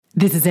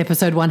This is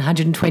episode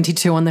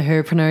 122 on the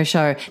Herpreneur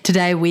Show.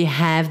 Today we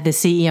have the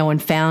CEO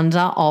and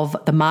founder of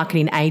the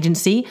marketing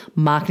agency,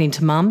 Marketing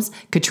to Mums,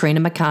 Katrina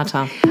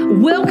McCarter.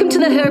 Welcome to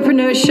the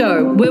Herpreneur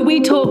Show, where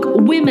we talk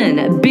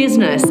women,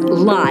 business,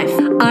 life.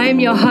 I am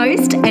your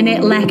host,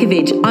 Annette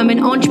Lakovich. I'm an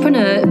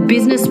entrepreneur,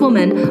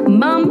 businesswoman,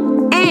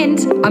 mum, and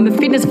I'm a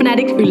fitness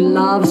fanatic who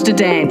loves to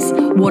dance.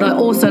 What I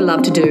also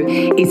love to do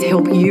is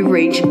help you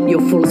reach your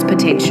fullest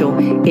potential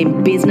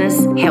in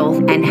business, health,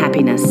 and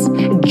happiness.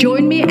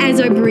 Join me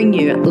as I bring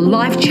you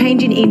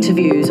life-changing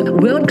interviews,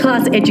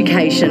 world-class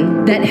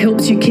education that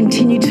helps you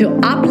continue to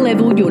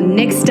up-level your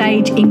next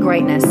stage in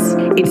greatness.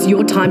 It's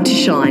your time to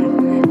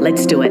shine.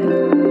 Let's do it.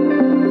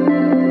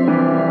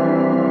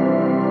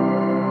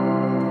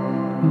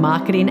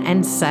 Marketing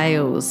and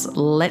sales.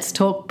 Let's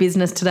talk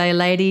business today,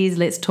 ladies.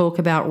 Let's talk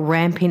about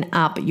ramping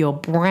up your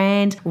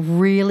brand,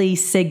 really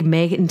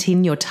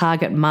segmenting your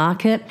target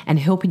market and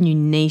helping you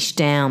niche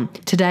down.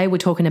 Today, we're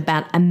talking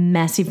about a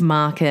massive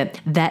market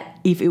that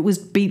if it was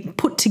be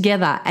put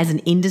together as an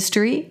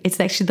industry, it's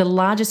actually the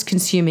largest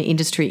consumer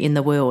industry in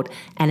the world,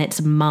 and it's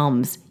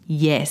mums.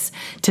 Yes.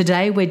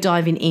 Today we're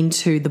diving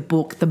into the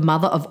book, The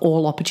Mother of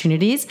All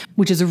Opportunities,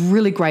 which is a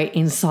really great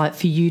insight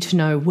for you to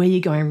know where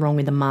you're going wrong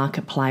in the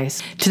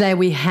marketplace. Today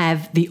we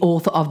have the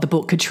author of the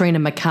book, Katrina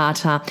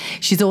McCarter.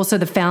 She's also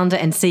the founder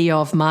and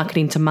CEO of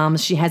Marketing to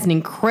Mums. She has an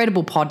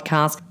incredible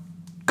podcast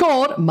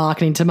called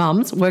Marketing to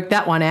Mums. Work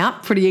that one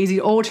out. Pretty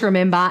easy all to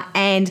remember.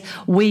 And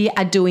we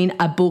are doing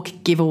a book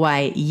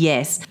giveaway.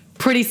 Yes.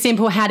 Pretty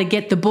simple how to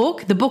get the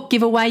book. The book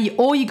giveaway,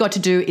 all you got to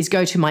do is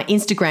go to my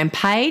Instagram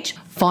page,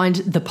 find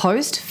the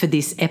post for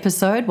this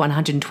episode,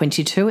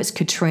 122. It's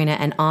Katrina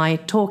and I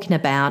talking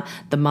about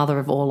the mother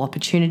of all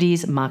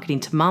opportunities, Marketing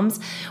to Mums.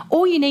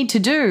 All you need to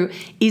do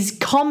is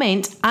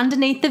comment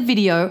underneath the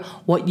video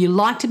what you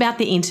liked about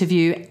the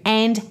interview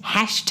and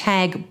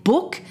hashtag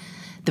book.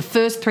 The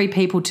first 3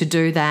 people to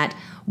do that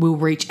will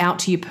reach out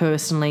to you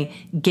personally,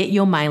 get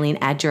your mailing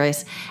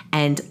address,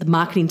 and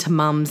Marketing to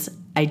Mums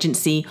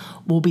agency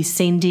will be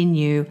sending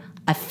you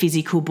a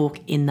physical book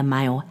in the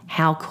mail.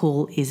 How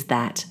cool is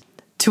that?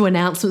 2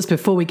 announcements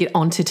before we get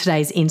on to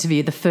today's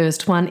interview. The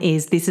first one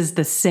is this is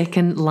the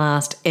second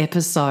last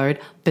episode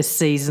for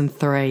season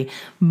 3.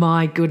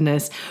 My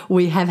goodness,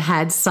 we have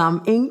had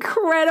some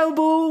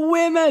incredible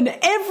women.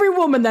 Every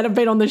woman that have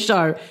been on the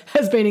show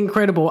has been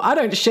incredible. I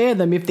don't share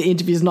them if the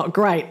interview's not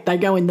great. They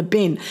go in the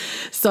bin.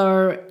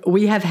 So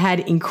we have had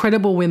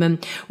incredible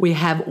women. We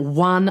have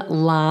one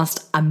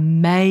last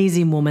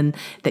amazing woman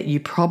that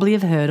you probably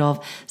have heard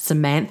of,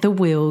 Samantha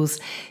Wills.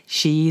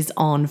 She's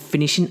on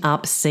finishing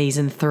up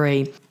season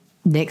 3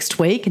 next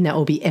week, and that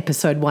will be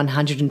episode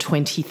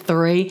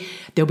 123.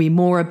 There'll be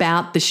more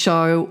about the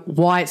show,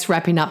 why it's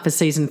wrapping up for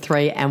season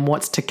 3, and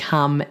what's to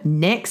come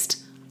next.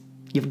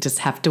 You'll just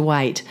have to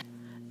wait.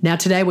 Now,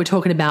 today we're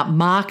talking about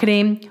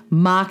marketing.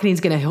 Marketing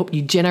is going to help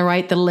you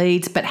generate the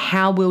leads, but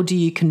how well do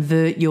you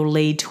convert your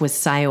lead to a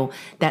sale?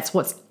 That's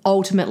what's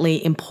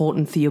ultimately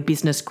important for your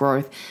business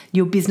growth.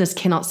 Your business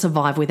cannot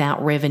survive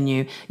without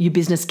revenue. Your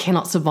business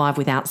cannot survive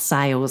without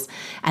sales.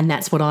 And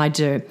that's what I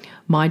do.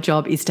 My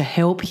job is to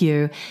help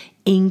you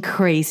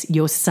increase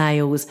your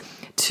sales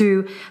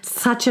to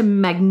such a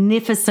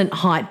magnificent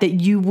height that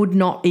you would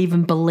not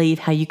even believe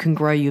how you can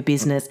grow your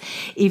business.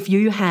 If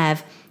you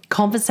have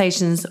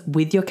conversations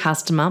with your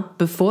customer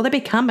before they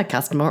become a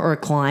customer or a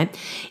client,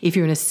 if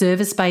you're in a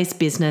service-based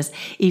business,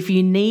 if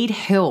you need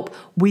help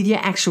with your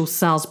actual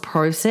sales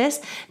process,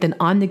 then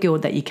I'm the girl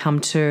that you come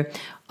to.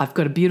 I've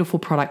got a beautiful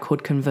product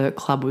called Convert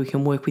Club where we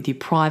can work with you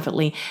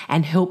privately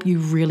and help you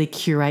really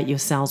curate your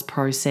sales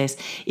process.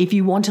 If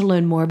you want to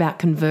learn more about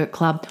Convert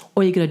Club,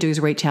 all you got to do is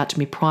reach out to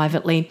me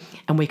privately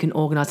and we can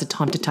organise a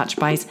time to touch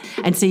base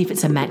and see if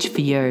it's a match for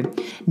you.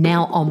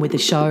 Now on with the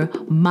show,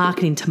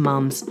 Marketing to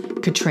Mums,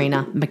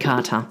 Katrina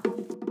McCarter.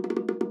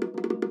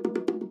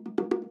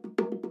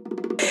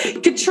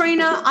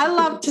 Katrina, I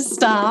love to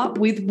start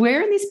with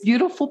where in this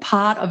beautiful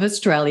part of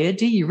Australia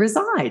do you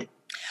reside?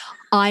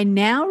 I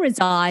now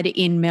reside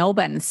in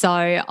Melbourne, so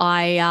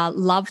I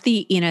love the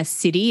inner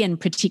city and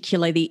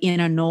particularly the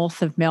inner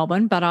north of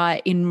Melbourne.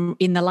 But in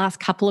the last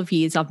couple of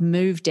years, I've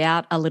moved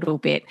out a little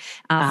bit.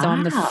 So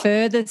I'm the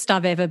furthest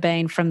I've ever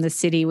been from the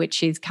city,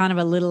 which is kind of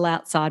a little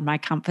outside my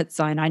comfort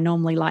zone. I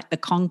normally like the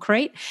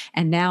concrete,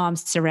 and now I'm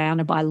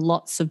surrounded by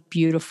lots of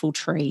beautiful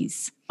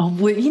trees. Oh,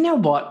 well, you know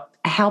what?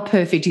 How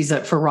perfect is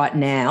it for right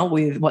now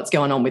with what's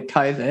going on with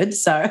COVID?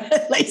 So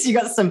at least you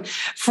got some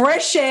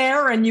fresh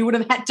air and you would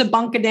have had to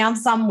bunker down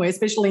somewhere,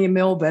 especially in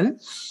Melbourne.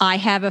 I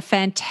have a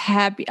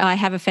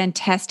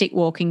fantastic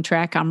walking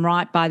track. I'm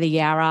right by the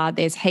Yarra.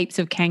 There's heaps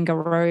of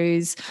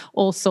kangaroos,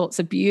 all sorts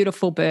of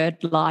beautiful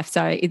bird life.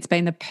 So it's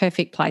been the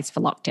perfect place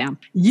for lockdown.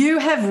 You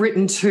have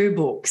written 2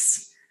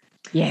 books.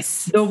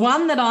 Yes. The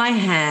one that I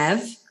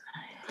have,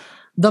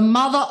 The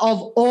Mother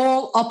of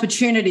All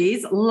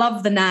Opportunities,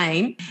 love the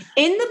name.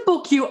 In the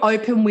book, you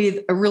open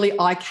with a really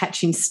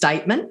eye-catching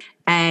statement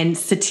and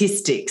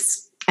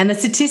statistics. And the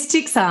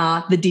statistics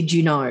are the did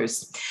you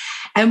knows.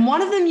 And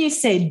one of them you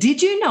said,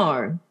 did you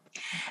know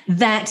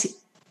that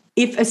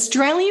If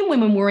Australian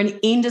women were an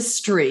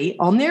industry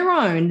on their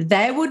own,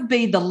 they would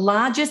be the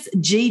largest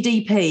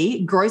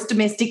GDP, gross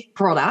domestic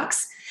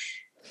products,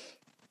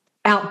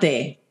 out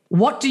there.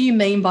 What do you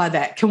mean by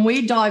that? Can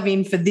we dive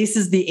in, for this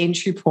is the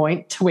entry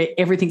point to where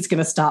everything's going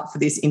to start for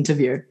this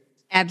interview?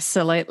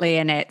 Absolutely,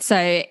 Annette.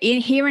 So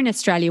here in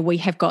Australia, we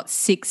have got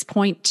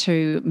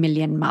 6.2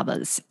 million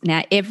mothers.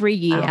 Now, every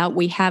year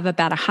we have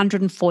about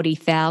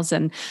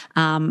 140,000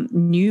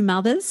 new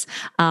mothers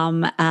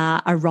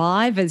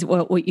arrive as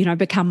well,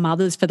 become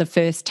mothers for the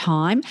first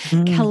time.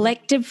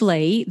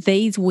 Collectively,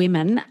 these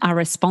women are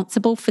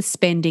responsible for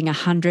spending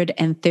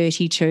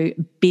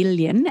 $132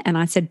 billion, and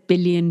I said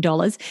billion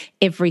dollars,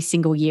 every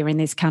single year in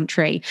this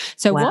country.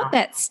 So what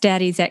that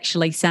stat is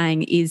actually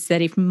saying is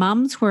that if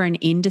mums were an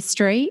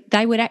industry,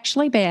 they would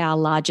actually be our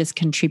largest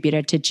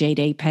contributor to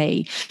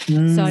GDP.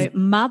 So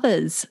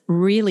mothers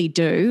really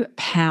do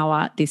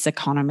power this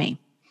economy.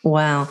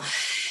 Wow.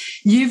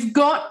 You've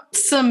got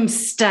some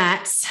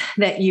stats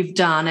that you've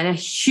done and a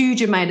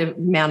huge amount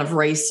of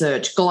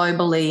research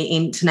globally,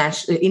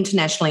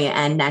 internationally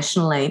and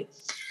nationally.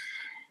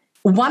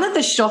 One of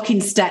the shocking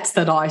stats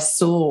that I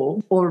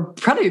saw, or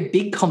probably a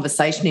big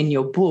conversation in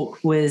your book,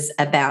 was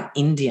about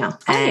India.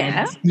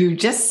 You're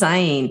just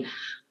saying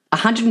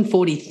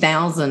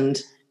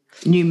 140,000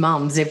 new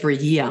mums every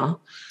year,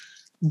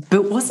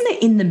 but wasn't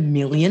it in the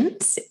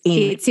millions?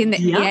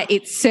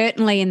 It's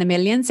certainly in the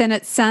millions, and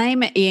it's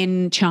same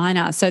in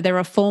China. So there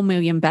are 4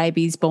 million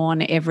babies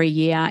born every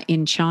year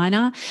in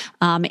China.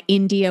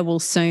 India will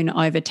soon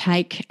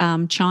overtake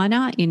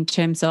China in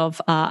terms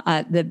of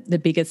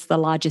the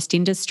largest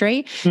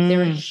industry.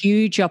 There are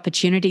huge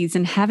opportunities,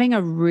 and having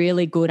a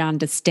really good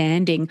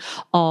understanding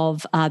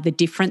of the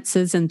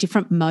differences and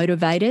different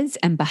motivators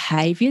and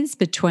behaviours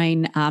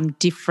between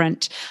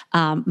different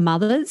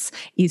mothers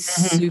is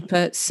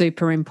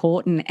super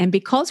important. And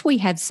because we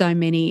have so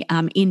many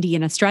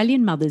Indian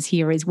Australian mothers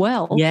here as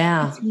well,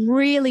 it's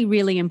really,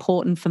 really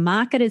important for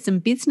marketers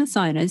and business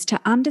owners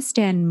to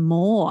understand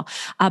more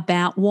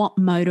about what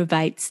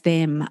motivates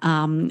them,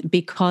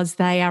 because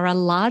they are a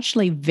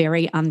largely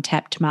very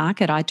untapped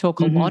market. I talk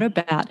a lot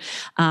about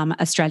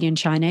Australian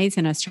Chinese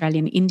and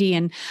Australian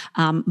Indian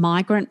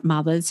migrant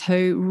mothers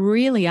who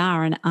really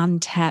are an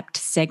untapped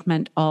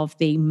segment of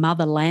the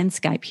mother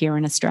landscape here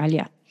in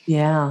Australia.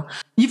 Yeah.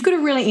 You've got a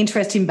really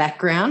interesting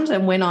background,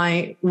 and when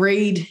I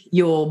read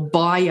your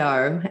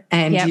bio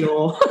and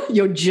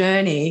your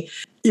journey,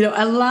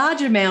 a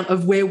large amount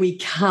of where we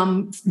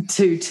come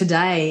to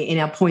today in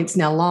our points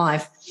in our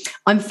life,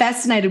 I'm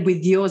fascinated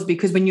with yours,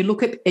 because when you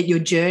look at your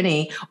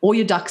journey, all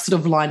your ducks sort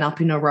of line up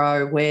in a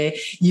row, where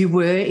you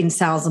were in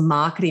sales and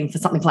marketing for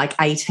something like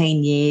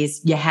 18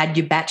 years, you had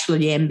your bachelor,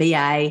 your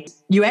MBA.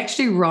 You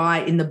actually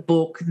write in the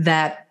book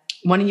that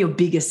one of your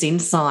biggest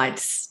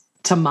insights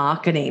to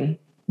marketing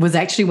was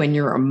actually when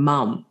you were a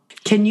mum.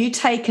 Can you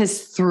take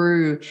us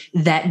through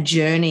that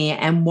journey,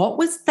 and what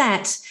was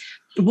that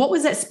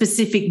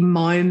specific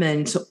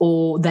moment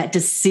or that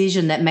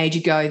decision that made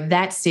you go,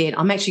 that's it,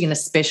 I'm actually going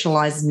to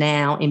specialise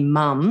now in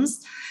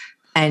mums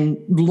and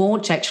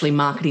launch actually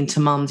marketing to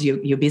mums,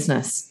 your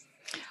business?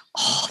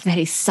 Oh, that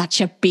is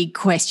such a big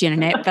question,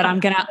 Annette, but I'm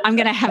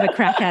gonna have a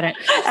crack at it.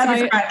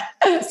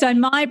 So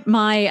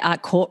my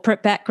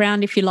corporate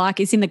background, if you like,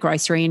 is in the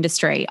grocery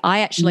industry. I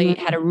actually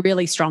had a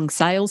really strong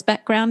sales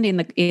background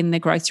in the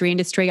grocery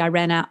industry. I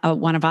ran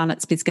one of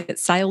Arnott's Biscuit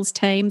sales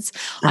teams.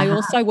 I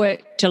also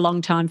worked a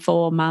long time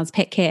for Mars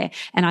Pet Care,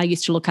 and I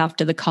used to look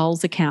after the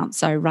Coles account,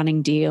 so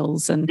running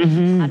deals and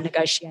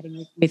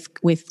negotiating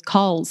with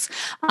Coles.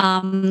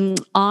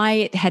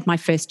 I had my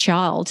first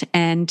child,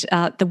 and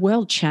the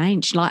world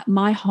changed. Like,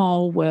 my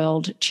whole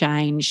world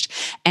changed,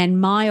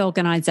 and my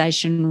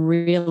organisation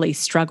really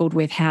struggled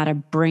with how to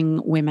bring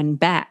women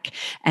back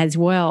as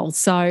well.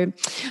 So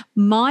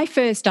my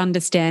first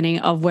understanding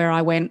of where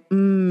I went,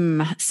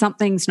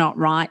 something's not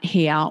right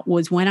here,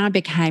 was when I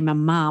became a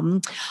mum.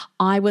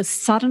 I was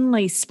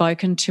suddenly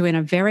spoken to in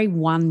a very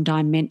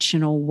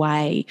one-dimensional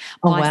way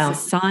by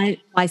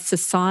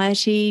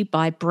society,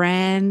 by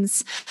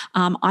brands.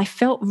 I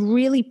felt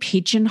really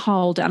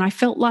pigeonholed, and I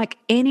felt like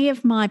any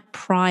of my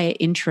prior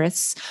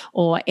interests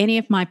or any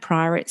of my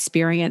prior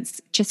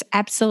experience just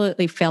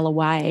absolutely fell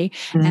away.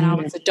 And I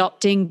was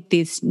adopting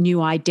this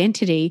new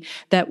identity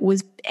that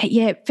was,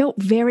 it felt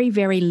very,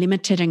 very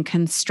limited and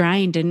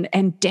constrained.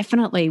 And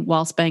definitely,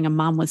 whilst being a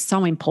mum was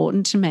so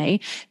important to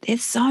me,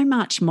 there's so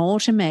much more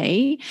to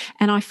me.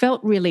 And I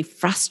felt really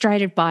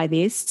frustrated by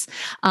this.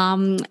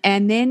 And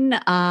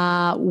then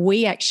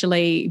we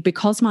actually,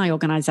 because my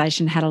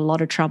organisation had a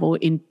lot of trouble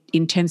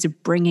in terms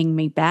of bringing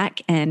me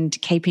back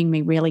and keeping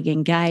me really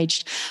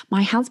engaged,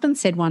 my husband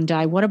said one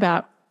day, what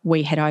about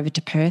we head over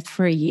to Perth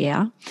for a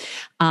year?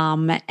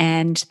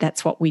 And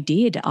that's what we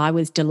did. I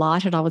was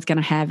delighted. I was going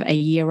to have a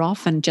year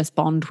off and just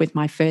bond with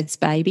my first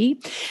baby.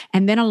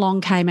 And then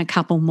along came a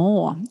couple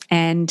more,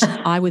 and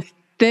I was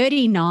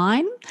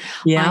 39,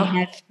 Yeah. I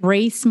had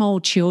 3 small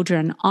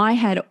children. I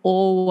had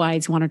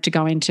always wanted to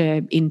go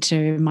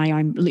into my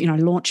own,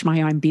 launch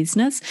my own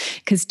business,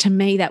 because to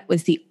me that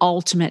was the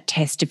ultimate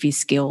test of your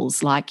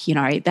skills. Like,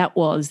 that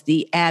was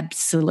the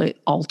absolute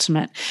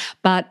ultimate.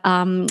 But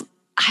I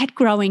had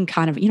growing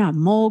kind of,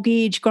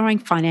 mortgage, growing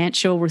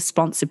financial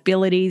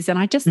responsibilities, and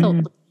I just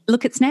thought,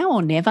 look, it's now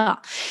or never.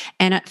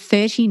 And at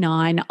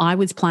 39, I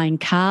was playing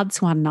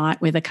cards one night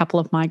with a couple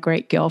of my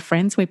Greek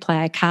girlfriends. We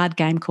play a card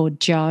game called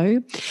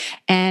Joe,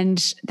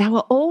 and they were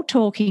all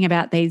talking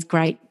about these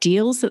great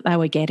deals that they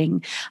were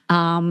getting.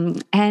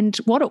 And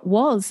what it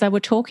was, they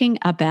were talking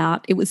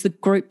about, it was the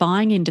group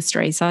buying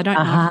industry. So I don't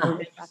know if you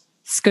remember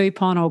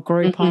Scoopon or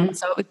Groupon.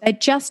 So they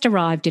just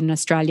arrived in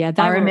Australia.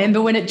 I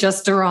remember when it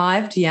just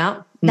arrived,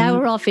 yeah. They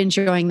were off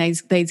enjoying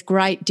these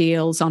great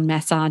deals on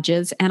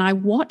massages, and I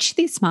watched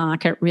this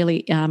market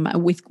really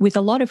with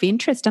a lot of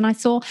interest. And I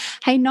saw,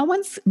 hey, no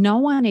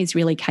one is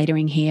really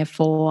catering here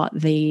for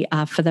the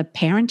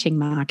parenting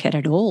market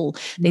at all.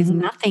 There's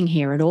nothing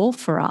here at all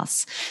for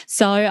us.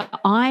 So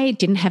I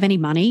didn't have any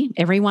money.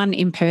 Everyone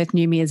in Perth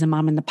knew me as a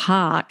mum in the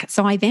park.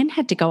 So I then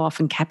had to go off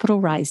and capital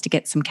raise to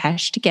get some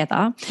cash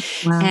together.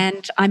 Wow.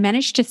 And I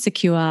managed to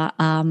secure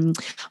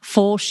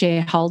 4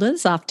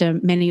 shareholders after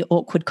many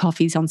awkward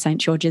coffees on St.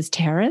 George's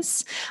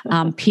Terrace,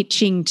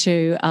 pitching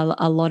to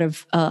a lot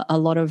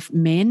of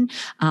men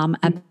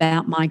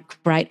about my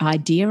great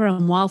idea.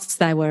 And whilst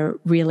they were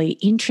really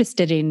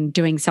interested in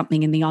doing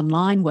something in the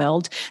online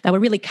world, they were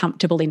really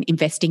comfortable in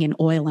investing in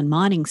oil and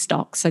mining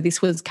stocks. So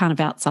this was kind of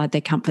outside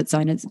their comfort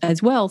zone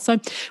as well. So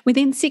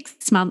within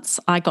 6 months,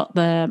 I got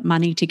the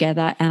money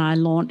together and I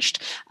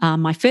launched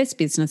my first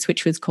business,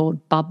 which was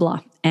called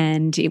Bubbler.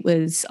 And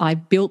I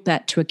built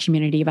that to a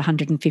community of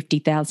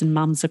 150,000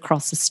 mums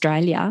across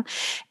Australia.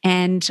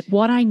 And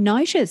what I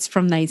noticed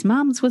from these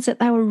mums was that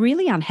they were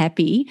really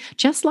unhappy,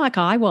 just like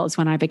I was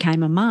when I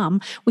became a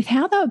mum, with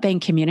how they were being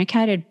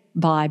communicated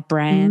by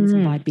brands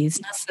and by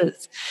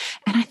businesses.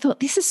 And I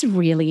thought, this is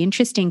really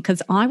interesting, because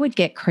I would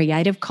get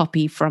creative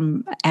copy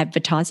from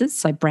advertisers,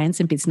 so brands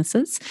and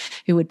businesses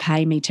who would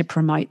pay me to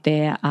promote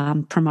their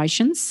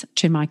promotions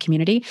to my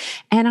community.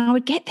 And I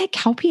would get their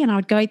copy and I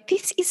would go,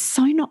 this is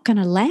so not going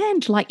to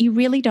land. Like, you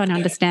really don't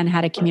understand how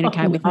to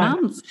communicate with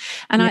mums.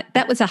 And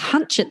that was a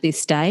hunch at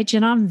this stage,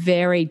 and I'm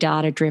very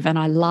data driven.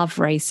 I love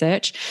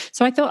research.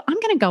 So I thought, I'm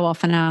going to go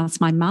off and ask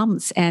my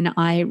mums. And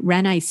I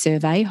ran a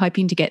survey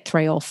hoping to get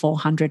 300 or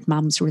 400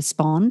 mums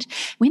respond.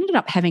 We ended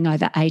up having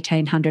over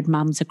 1,800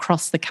 mums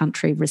across the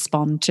country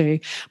respond to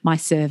my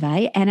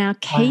survey. And our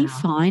key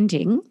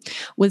finding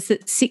was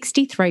that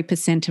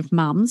 63% of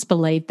mums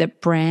believed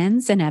that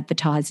brands and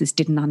advertisers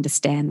didn't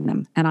understand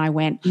them. And I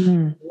went,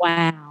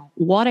 wow,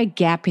 what a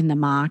gap in the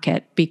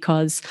market,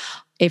 because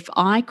if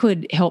I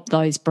could help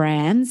those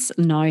brands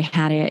know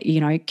how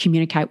to,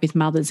 communicate with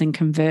mothers and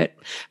convert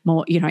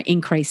more,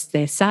 increase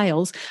their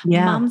sales,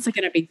 mums are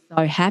going to be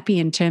so happy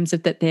in terms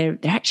of that they're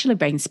actually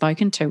being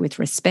spoken to with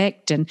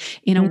respect and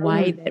in a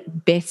way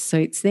that best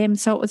suits them.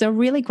 So it was a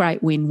really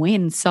great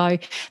win-win. So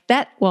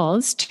that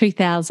was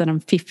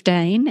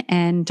 2015,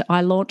 and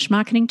I launched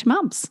Marketing to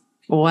Mums.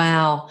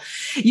 Wow.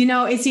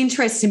 It's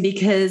interesting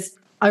because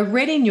I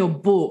read in your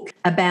book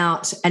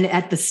about, and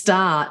at the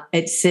start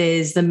it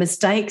says the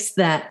mistakes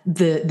that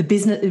the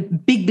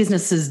big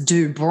businesses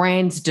do,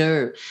 brands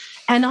do,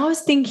 and I was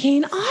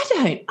thinking, I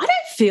don't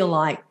feel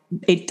like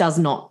it does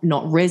not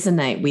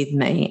resonate with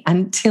me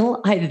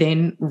until I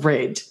then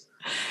read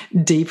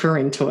deeper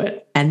into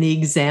it and the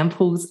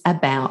examples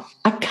about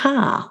a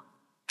car.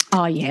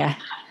 Oh yeah,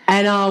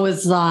 and I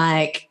was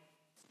like,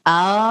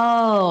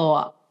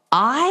 oh,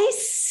 I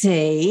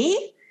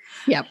see.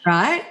 Yep.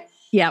 Right.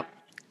 Yep.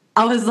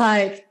 I was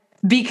like,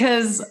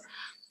 because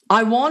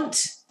I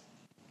want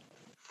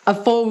a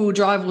 4-wheel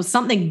drive or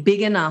something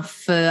big enough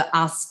for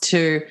us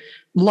to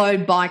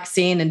load bikes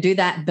in and do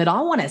that, but I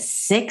want a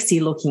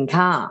sexy looking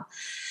car.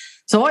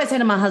 So I always say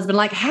to my husband,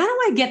 like, how do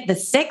I get the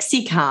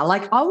sexy car?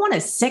 Like, I want a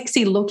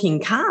sexy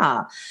looking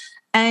car.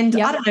 And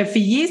I don't know, for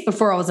years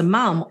before I was a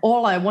mum,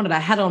 all I wanted, I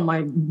had on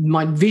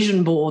my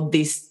vision board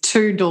this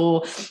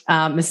 2-door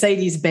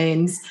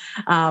Mercedes-Benz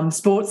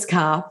sports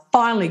car.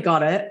 Finally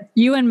got it.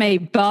 You and me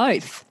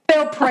both.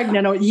 Fell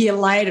pregnant a year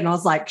later, and I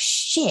was like,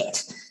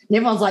 shit. And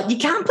everyone's like, you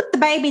can't put the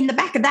baby in the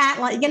back of that.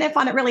 Like, you're going to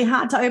find it really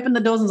hard to open the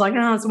doors. And I was like,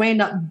 no. So we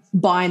ended up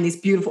buying this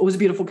it was a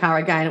beautiful car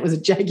again. It was a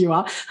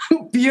Jaguar,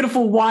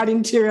 beautiful white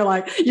interior.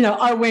 Like,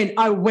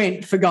 I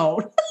went for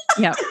gold.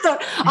 Yeah. So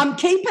I'm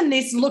keeping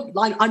this look,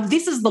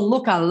 this is the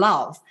look I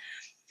love.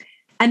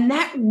 And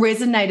that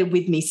resonated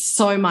with me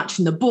so much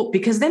in the book,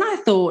 because then I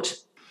thought,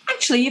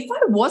 actually, if I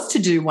was to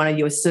do one of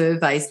your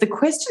surveys, the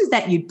questions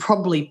that you'd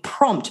probably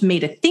prompt me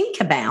to think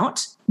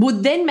about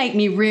would then make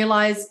me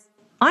realise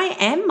I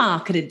am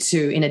marketed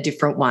to in a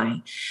different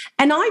way.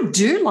 And I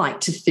do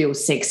like to feel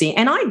sexy,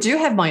 and I do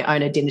have my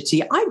own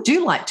identity. I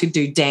do like to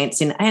do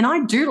dancing, and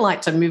I do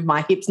like to move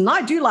my hips, and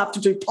I do love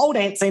to do pole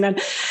dancing. And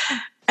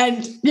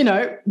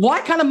why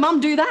can't a mum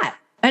do that?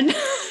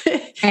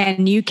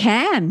 And you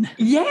can.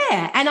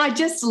 Yeah. And I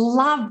just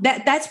love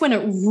that. That's when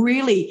it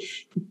really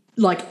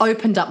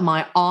opened up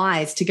my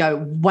eyes to go,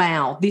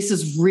 wow, this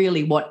is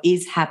really what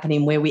is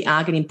happening, where we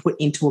are getting put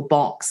into a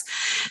box.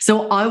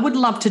 So I would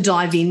love to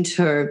dive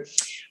into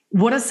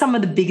what are some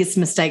of the biggest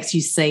mistakes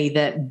you see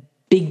that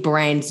big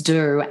brands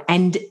do,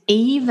 and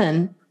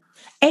even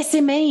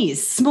SMEs,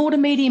 small to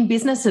medium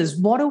businesses.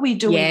 What are we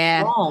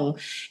doing wrong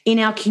in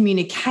our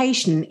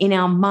communication, in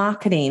our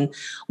marketing?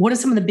 What are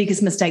some of the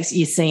biggest mistakes that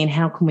you see, and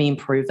how can we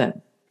improve it?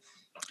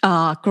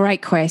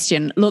 Great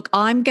question. Look,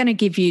 I'm going to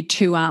give you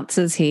two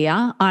answers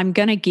here. I'm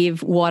going to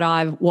give what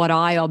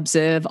I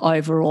observe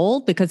overall,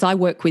 because I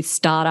work with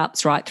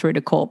startups right through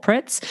to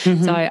corporates.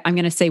 Mm-hmm. So I'm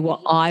going to see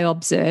what I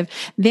observe.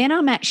 Then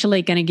I'm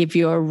actually going to give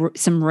you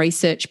some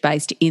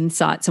research-based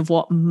insights of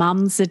what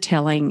mums are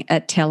telling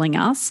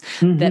us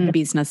that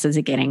businesses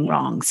are getting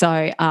wrong.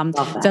 So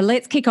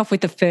let's kick off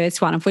with the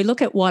first one. If we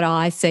look at what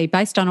I see,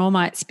 based on all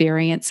my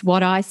experience,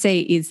 what I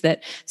see is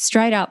that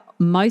straight up,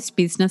 most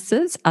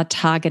businesses are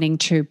targeting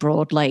too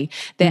broadly.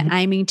 They're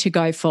aiming to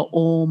go for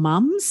all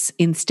mums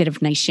instead of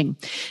niching.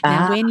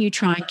 Now, when you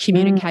try and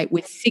communicate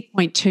with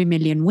 6.2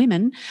 million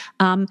women,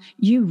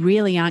 you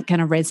really aren't going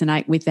to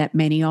resonate with that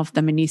many of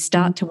them. And you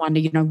start to wonder,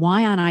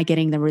 why aren't I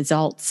getting the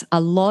results? A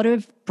lot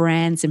of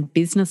brands and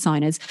business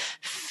owners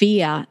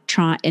fear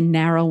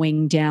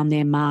narrowing down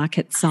their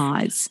market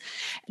size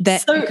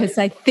because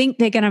they think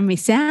they're going to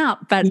miss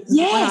out. But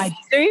what I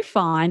do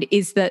find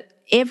is that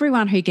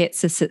everyone who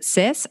gets a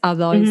success are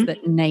those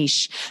that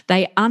niche.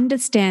 They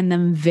understand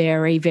them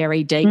very,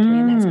 very deeply.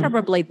 And that's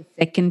probably the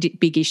second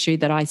big issue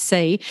that I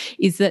see,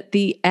 is that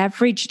the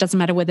average, doesn't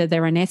matter whether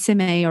they're an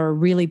SME or a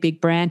really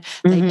big brand,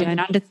 they don't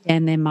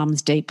understand their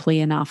mums deeply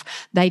enough.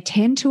 They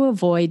tend to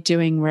avoid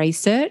doing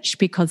research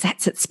because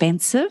that's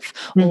expensive,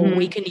 or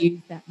we can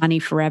use that money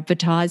for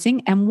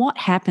advertising. And what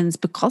happens,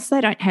 because they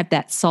don't have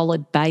that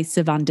solid base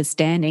of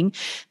understanding,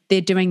 they're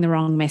doing the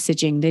wrong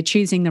messaging. They're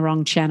choosing the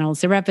wrong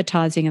channels. They're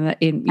advertising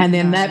and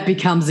then that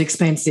becomes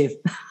expensive.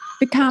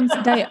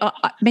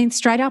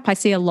 Straight up, I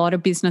see a lot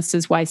of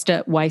businesses waste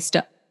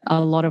a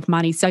lot of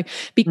money. So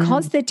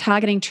because they're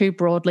targeting too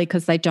broadly,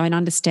 because they don't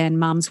understand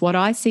mums, what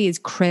I see is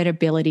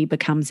credibility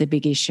becomes a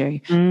big issue.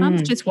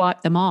 Mums just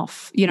wipe them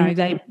off.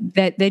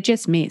 They're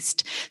just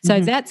missed. So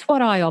that's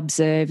what I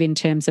observe in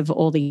terms of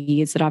all the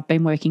years that I've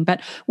been working.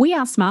 But we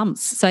ask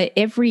mums. So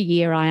every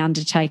year I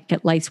undertake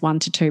at least 1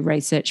 to 2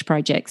 research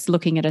projects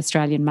looking at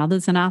Australian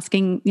mothers and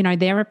asking,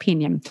 their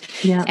opinion.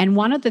 Yeah. And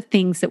one of the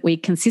things that we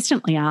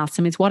consistently ask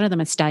them is, what are the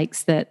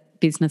mistakes that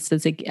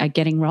businesses are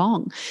getting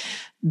wrong?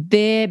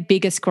 Their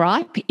biggest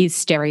gripe is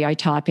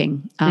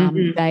stereotyping.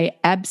 They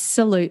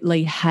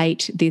absolutely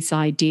hate this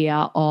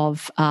idea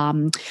of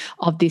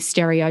this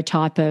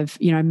stereotype of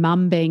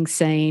mum being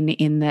seen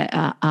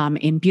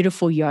in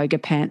beautiful yoga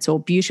pants, or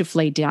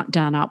beautifully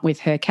done up with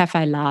her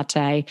cafe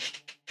latte,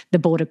 the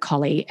border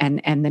collie,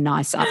 and the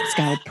nice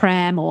upscale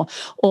pram, or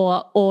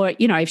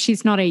if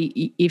she's not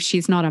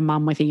a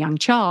mum with a young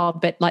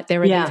child, but like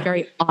there are these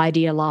very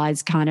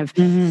idealized kind of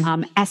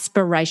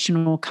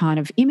aspirational kind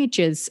of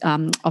images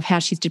of how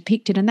she's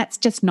depicted, and that's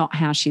just not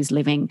how she's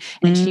living.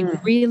 And she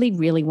really,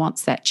 really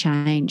wants that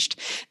changed.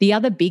 The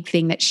other big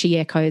thing that she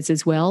echoes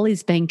as well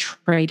is being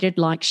treated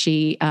like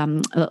she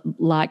in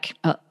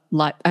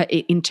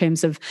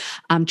terms of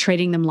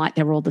treating them like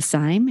they're all the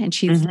same. And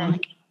she's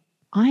like,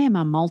 I am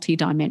a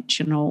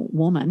multidimensional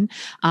woman.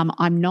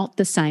 I'm not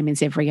the same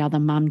as every other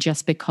mum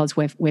just because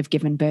we've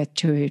given birth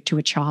to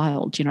a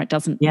child. It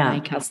doesn't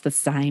make us the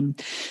same.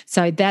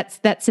 So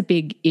that's a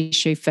big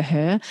issue for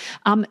her.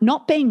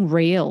 Not being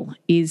real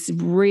is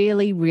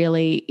really,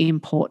 really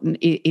important.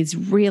 It is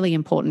really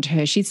important to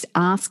her. She's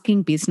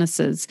asking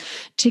businesses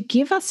to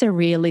give us a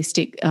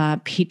realistic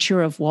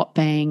picture of what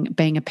being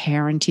a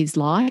parent is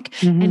like,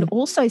 and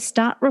also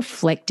start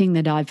reflecting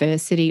the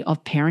diversity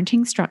of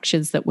parenting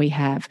structures that we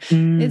have.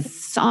 There's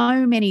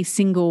so many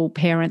single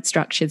parent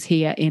structures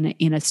here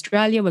in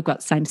Australia. We've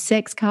got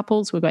same-sex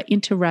couples, we've got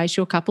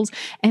interracial couples,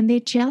 and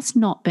they're just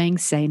not being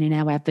seen in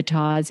our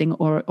advertising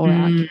or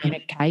our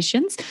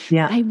communications.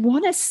 Yeah. They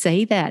want to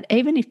see that.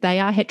 Even if they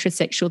are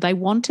heterosexual, they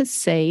want to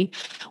see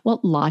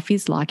what life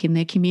is like in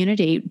their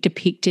community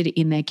depicted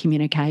in their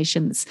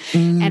communications.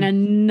 And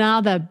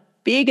another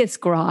biggest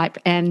gripe,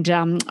 and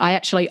I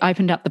actually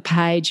opened up the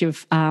page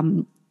of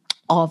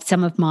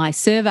some of my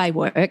survey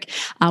work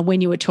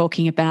when you were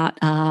talking about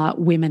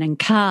women and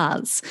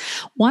cars.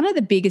 One of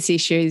the biggest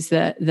issues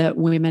that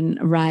women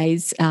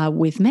raise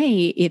with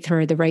me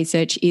through the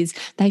research is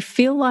they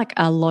feel like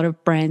a lot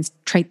of brands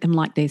treat them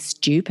like they're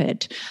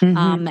stupid.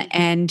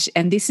 And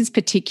this is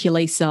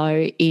particularly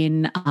so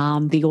in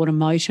the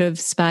automotive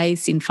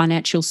space, in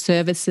financial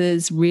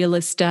services, real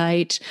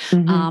estate.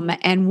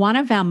 And one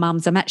of our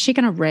mums, I'm actually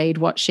going to read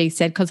what she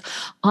said, because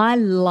I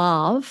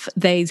love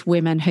these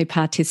women who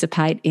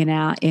participate in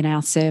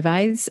our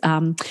surveys.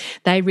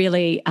 They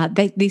really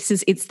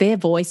it's their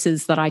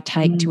voices that I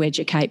take to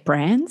educate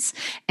brands.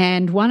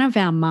 And one of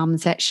our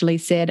mums actually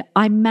said,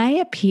 I may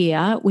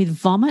appear with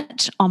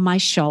vomit on my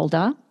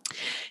shoulder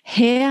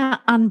Hair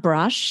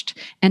unbrushed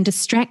and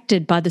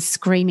distracted by the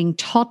screaming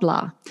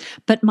toddler.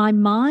 But my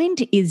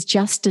mind is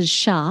just as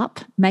sharp,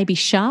 maybe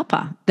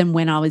sharper than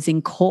when I was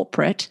in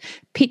corporate.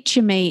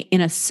 Picture me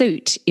in a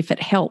suit if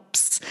it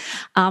helps.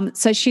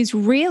 So she's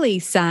really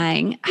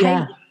saying,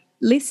 hey,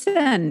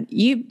 listen,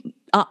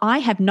 I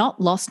have not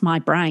lost my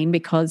brain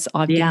because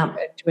I've given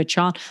birth to a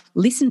child.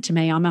 Listen to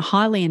me. I'm a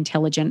highly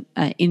intelligent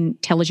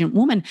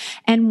woman.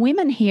 And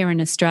women here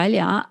in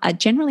Australia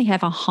generally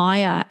have a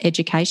higher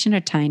education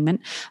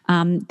attainment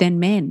than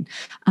men.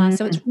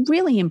 So it's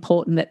really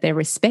important that they're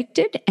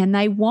respected, and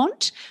they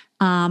want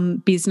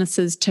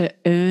businesses to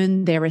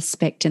earn their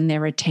respect and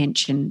their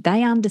attention.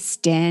 They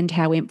understand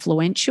how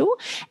influential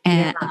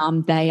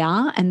they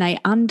are, and they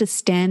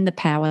understand the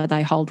power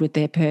they hold with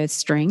their purse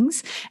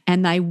strings,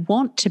 and they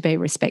want to be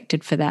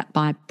respected for that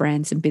by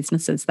brands and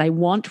businesses. They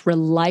want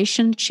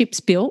relationships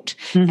built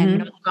and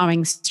not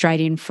going straight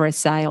in for a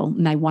sale,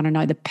 and they want to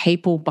know the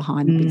people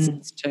behind the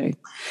business too.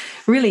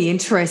 Really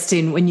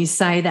interesting when you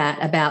say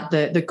that about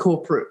the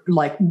corporate,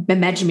 like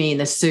imagine me in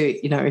the suit,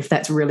 if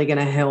that's really going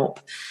to help.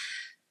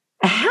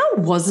 How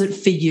was it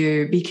for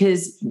you?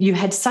 Because you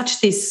had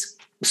such this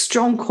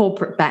strong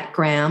corporate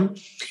background.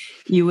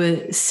 You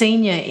were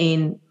senior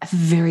in a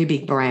very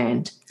big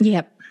brand.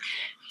 Yep.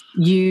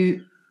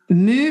 You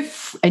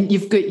move and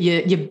you've got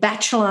your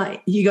bachelor.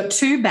 You got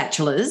 2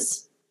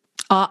 bachelors.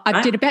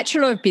 I did a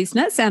Bachelor of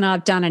Business and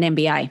I've done an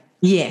MBA.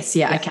 Yes.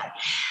 Yeah. Okay.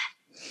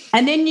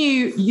 And then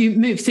you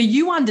move. So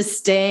you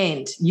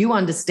understand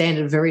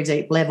at a very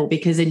deep level,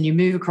 because then you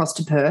move across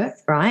to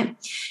Perth, right?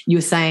 You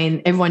were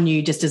saying everyone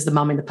knew just as the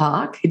mum in the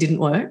park. It didn't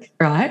work,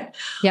 right?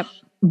 Yep.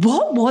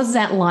 What was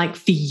that like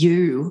for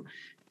you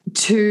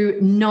to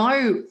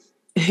know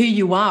who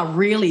you are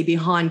really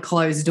behind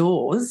closed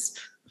doors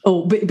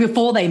or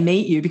before they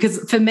meet you?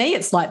 Because for me,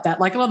 it's like that.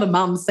 Like a lot of the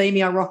mums see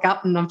me, I rock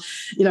up and I'm,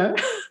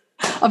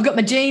 I've got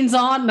my jeans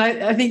on.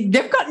 And I think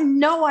they've got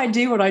no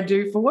idea what I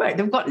do for work.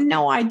 They've got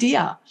no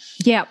idea.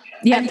 Yeah.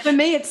 And for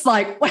me, it's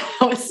like, wow,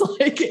 it's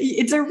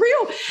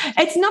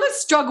not a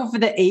struggle for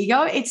the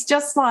ego. It's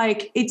just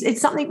like, it's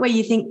something where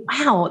you think,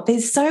 wow,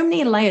 there's so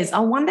many layers. I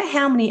wonder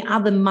how many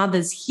other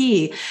mothers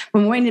here,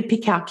 when we're going to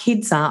pick our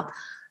kids up,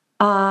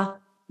 are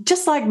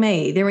just like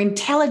me. They're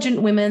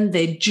intelligent women.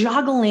 They're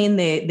juggling.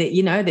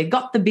 They've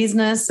got the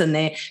business and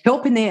they're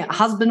helping their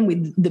husband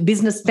with the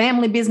business,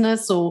 family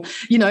business, or,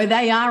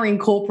 they are in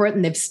corporate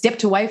and they've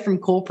stepped away from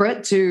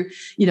corporate to,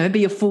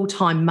 be a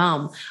full-time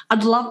mum.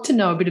 I'd love to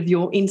know a bit of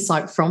your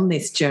insight from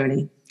this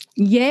journey.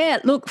 Yeah,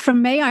 look,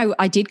 from me,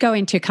 I did go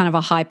into kind of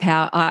a high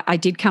power. I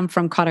did come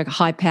from quite a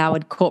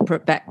high-powered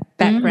corporate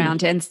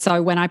background, and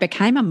so when I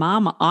became a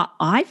mum,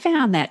 I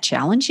found that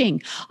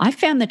challenging. I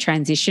found the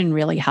transition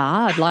really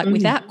hard. Like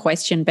without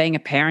question, being a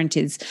parent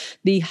is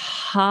the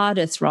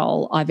hardest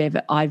role I've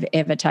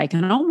ever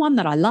taken, and one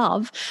that I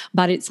love,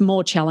 but it's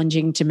more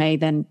challenging to me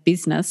than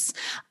business.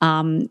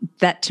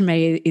 That to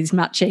me is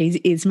much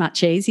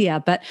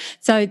easier. But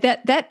so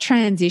that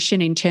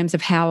transition in terms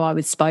of how I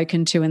was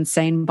spoken to and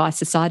seen by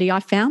society, I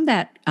found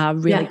that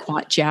really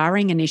quite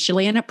jarring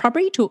initially, and it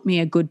probably took me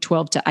a good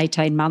 12 to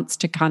 18 months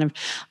to kind of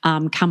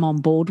come on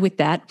board with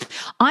that.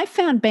 I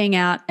found being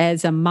out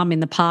as a mum in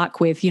the park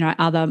with,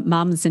 other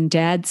mums and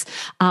dads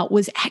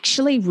was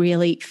actually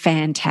really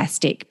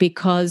fantastic,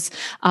 because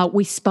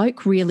we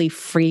spoke really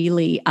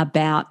freely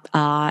about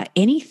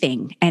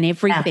anything and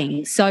everything.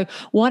 Yeah. So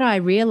what I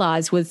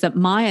realised was that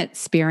my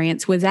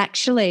experience was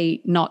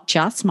actually not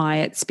just my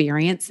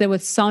experience. There were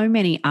so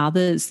many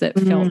others that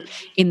felt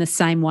in the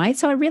same way.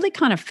 So I really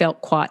kind of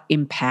felt quite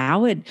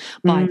empowered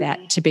by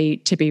that, to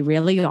be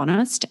really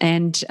honest.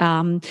 And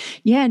I've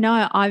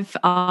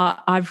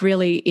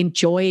really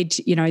enjoyed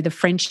the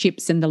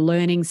friendships and the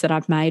learnings that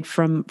I've made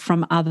from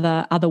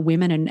other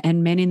women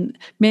and men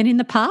in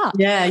the park.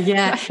 Yeah.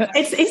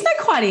 Isn't that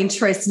quite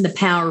interesting, the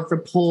power of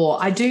rapport?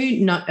 I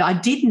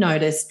did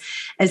notice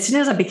as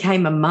soon as I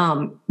became a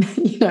mum,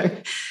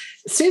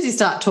 as soon as you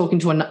start talking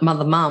to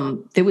another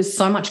mum, there was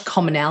so much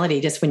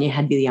commonality just when you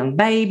had the young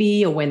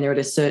baby or when they're at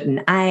a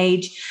certain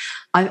age.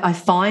 I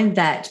find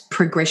that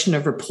progression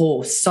of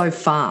rapport so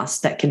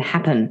fast that can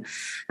happen.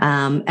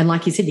 And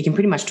like you said, you can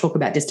pretty much talk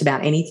about just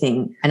about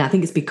anything. And I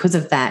think it's because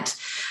of that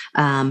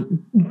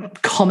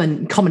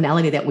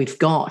commonality that we've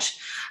got.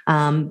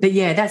 But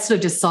yeah, that's sort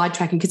of just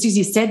sidetracking, because as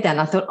you said that,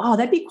 and I thought,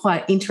 that'd be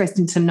quite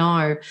interesting to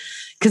know,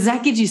 because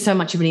that gives you so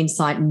much of an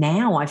insight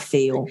now, I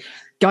feel.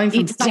 Going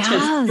from such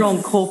a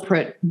strong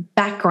corporate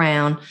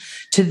background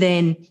to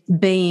then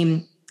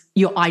being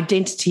your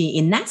identity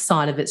in that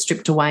side of it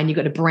stripped away, and you've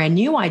got a brand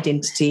new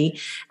identity,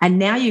 and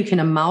now you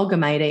can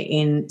amalgamate it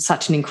in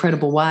such an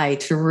incredible way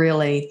to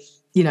really,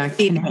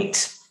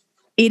 connect.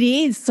 It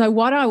is. So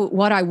what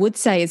I would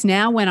say is,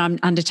 now when I'm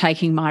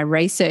undertaking my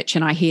research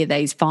and I hear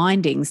these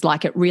findings,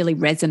 like, it really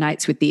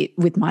resonates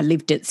with my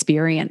lived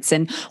experience.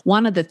 And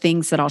one of the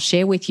things that I'll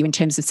share with you in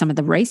terms of some of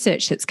the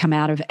research that's come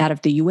out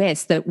of the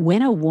US, that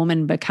when a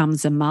woman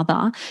becomes a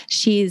mother,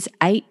 she is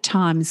 8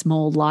 times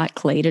more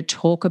likely to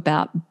talk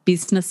about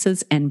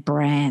businesses and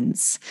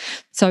brands.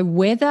 So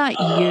whether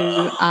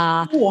you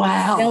are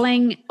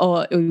selling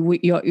or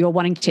you're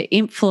wanting to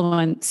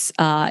influence,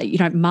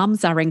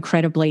 mums are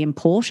incredibly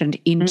important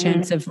in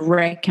terms of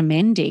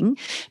recommending,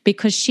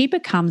 because she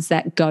becomes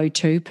that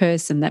go-to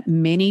person that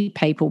many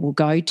people will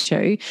go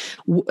to.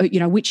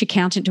 Which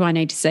accountant do I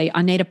need to see?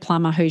 I need a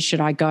plumber. Who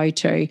should I go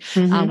to?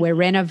 We're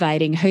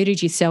renovating. Who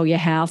did you sell your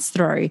house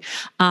through?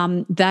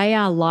 They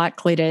are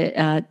likely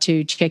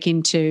to check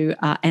into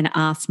and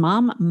ask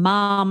mum.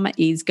 Mum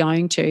is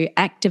going to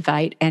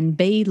activate and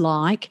be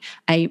like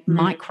a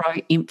micro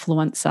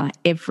influencer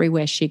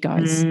everywhere she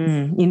goes.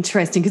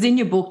 Interesting, because in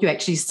your book you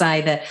actually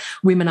say that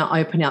women are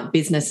opening up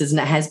businesses, and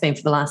it has been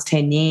for the last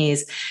 10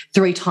 years,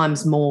 3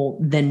 times more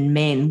than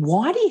men.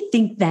 Why do you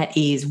think that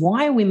is?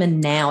 Why are women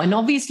now? And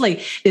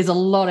obviously there's a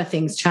lot of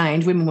things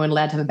change. Women weren't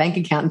allowed to have a bank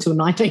account until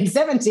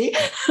 1970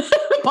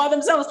 by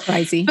themselves.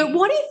 Crazy. But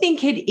what do you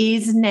think it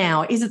is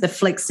now? Is it the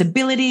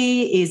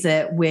flexibility? Is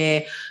it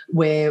where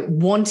we're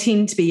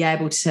wanting to be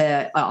able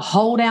to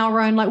hold our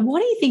own? Like, what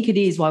do you think it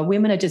is why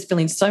women are just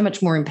feeling so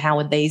much more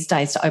empowered these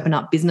days to open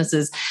up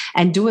businesses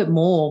and do it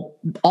more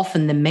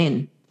often than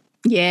men?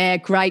 Yeah,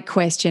 great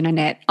question,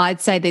 Annette.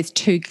 I'd say there's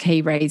 2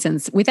 key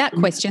reasons. Without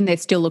question, they're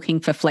still looking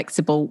for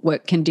flexible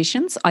work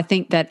conditions. I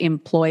think that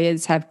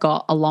employers have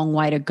got a long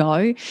way to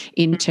go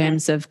in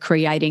terms of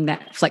creating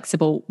that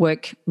flexible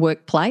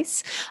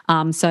workplace.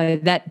 So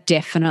that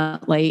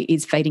definitely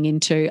is feeding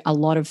into a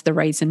lot of the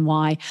reason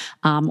why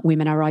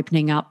women are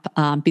opening up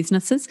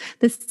businesses.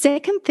 The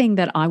second thing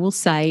that I will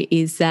say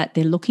is that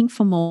they're looking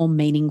for more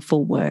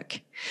meaningful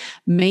work.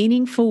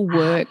 Meaningful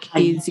work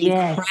is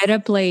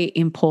incredibly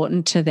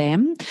important to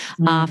them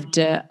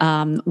after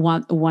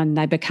when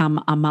they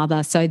become a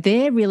mother. So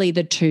they're really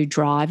the 2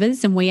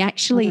 drivers. And we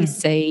actually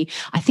see,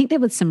 I think there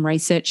was some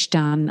research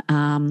done,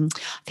 I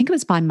think it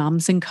was by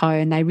Mums & Co,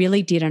 and they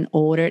really did an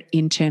audit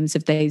in terms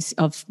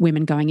of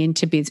women going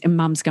into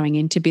mums going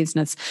into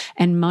business.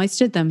 And most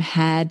of them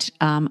had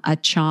a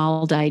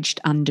child aged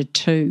under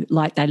 2,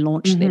 like they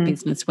launched their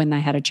business when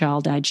they had a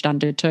child aged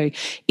under 2.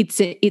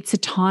 It's a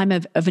time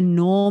of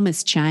enormous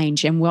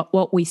change. And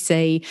what we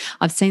see,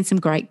 I've seen some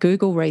great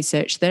Google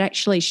research that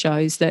actually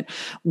shows that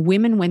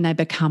women, when they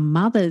become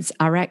mothers,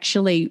 are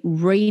actually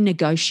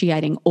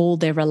renegotiating all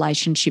their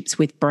relationships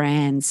with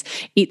brands.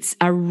 It's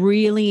a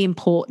really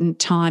important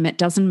time. It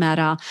doesn't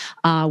matter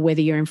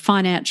whether you're in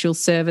financial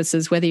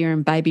services, whether you're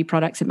in baby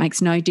products, it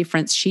makes no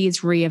difference. She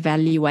is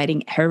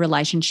reevaluating her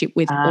relationship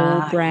with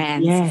all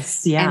brands.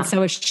 Yes, yeah. And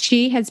so if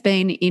she has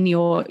been in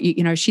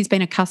she's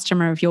been a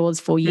customer of yours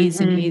for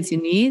years and years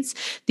and years,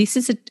 this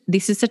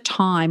is a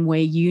time where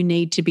you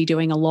need to be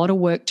doing a lot of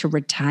work to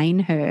retain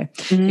her,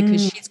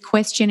 because she's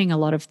questioning a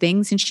lot of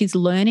things and she's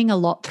learning a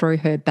lot through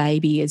her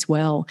baby as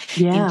well.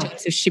 Yeah. In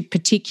terms of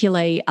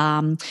particularly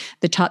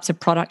the types of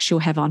products she'll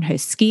have on her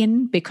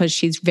skin, because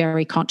she's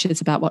very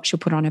conscious about what she'll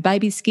put on her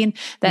baby's skin.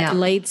 That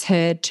leads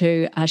her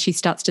to, she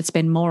starts to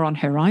spend more on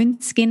her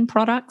own skin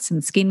products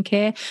and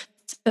skincare.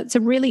 It's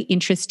a really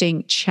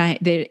interesting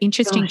changes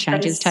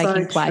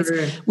taking place,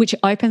 which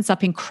opens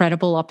up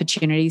incredible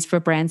opportunities for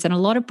brands. And a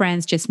lot of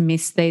brands just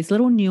miss these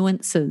little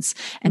nuances,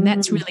 and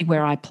that's really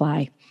where I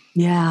play.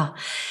 Yeah.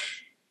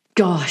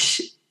 Gosh,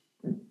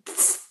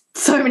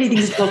 so many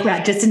things to talk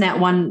about just in that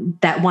one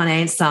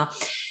answer.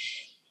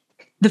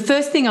 The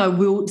first thing I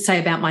will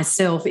say about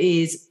myself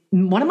is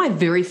one of my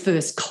very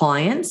first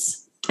clients,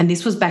 and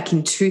this was back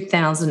in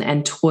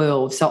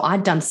 2012. So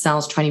I'd done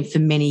sales training for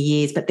many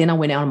years, but then I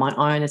went out on my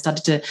own and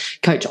started to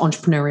coach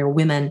entrepreneurial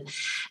women.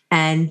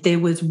 And there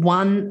was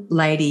one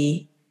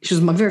lady, she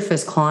was my very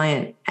first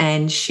client,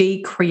 and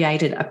she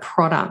created a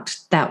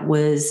product that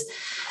was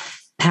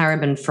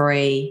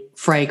paraben-free,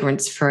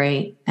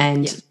 fragrance-free.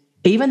 And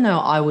even though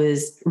I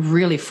was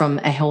really from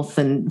a health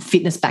and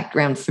fitness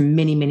background for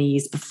many, many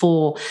years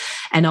before,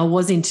 and I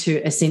was into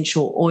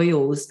essential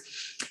oils,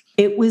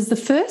 it was the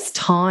first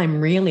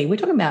time, really, we're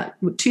talking about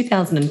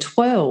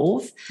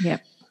 2012.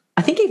 Yep.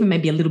 I think even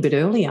maybe a little bit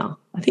earlier.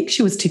 I think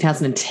she was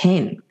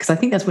 2010, because I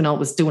think that's when I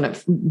was doing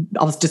it.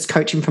 I was just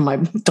coaching from my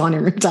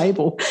dining room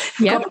table.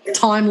 Yep.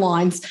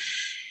 Timelines.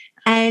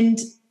 And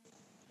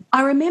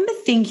I remember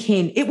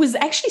thinking it was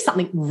actually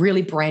something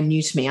really brand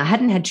new to me. I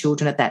hadn't had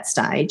children at that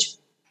stage.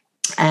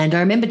 And I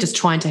remember just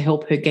trying to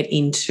help her get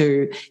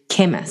into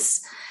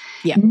chemists.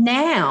 Yeah.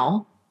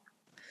 Now,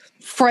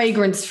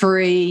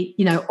 fragrance-free,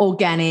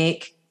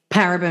 organic,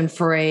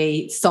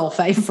 paraben-free,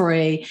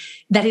 sulfate-free,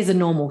 that is a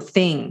normal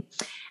thing.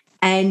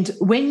 And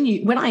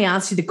when I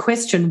asked you the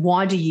question,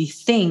 why do you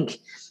think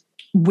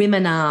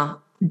women are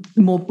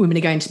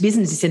going to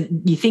business, you said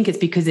you think it's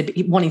because they're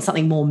wanting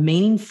something more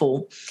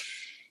meaningful.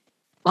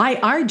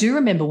 I do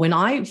remember when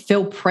I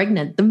fell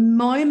pregnant, the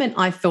moment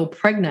I fell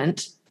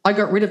pregnant, I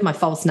got rid of my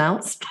false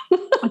nails.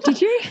 Oh,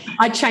 did you?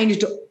 I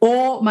changed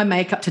all my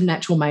makeup to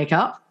natural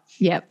makeup.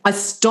 Yep. I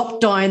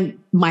stopped dyeing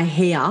my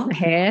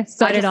hair.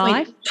 So did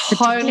I.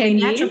 Totally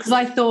natural, because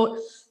I thought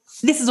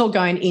this is all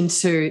going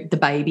into the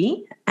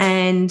baby.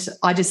 And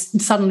I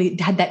just suddenly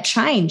had that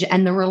change.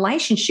 And the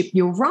relationship,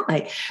 you're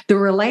right, the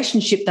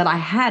relationship that I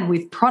had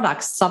with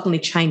products suddenly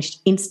changed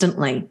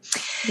instantly.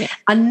 Yeah.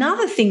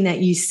 Another thing that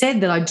you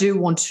said that I do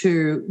want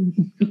to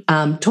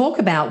talk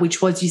about,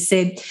 which was you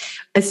said,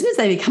 as soon as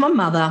they become a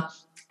mother,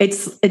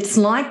 it's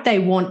like they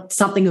want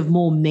something of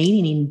more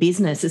meaning in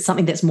business. It's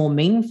something that's more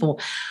meaningful.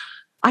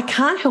 I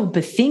can't help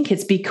but think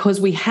it's because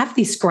we have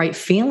this great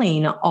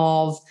feeling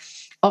of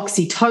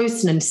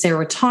oxytocin and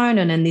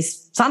serotonin and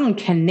this sudden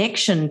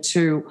connection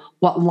to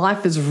what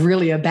life is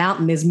really about,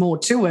 and there's more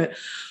to it.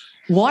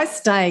 Why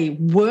stay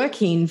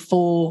working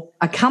for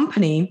a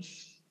company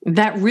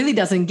that really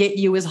doesn't get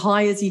you as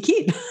high as your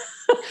kid?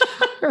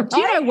 Right?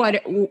 Do you know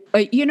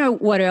what? You know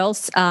what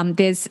else?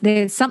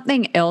 There's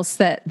something else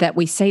that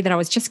we see that I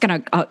was just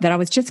going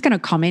to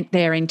comment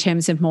there in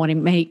terms of more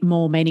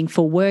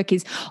meaningful work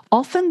is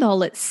often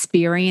they'll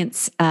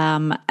experience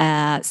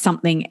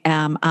something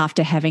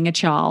after having a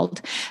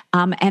child,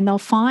 and they'll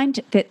find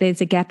that there's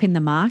a gap in the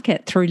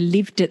market through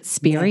lived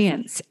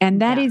experience,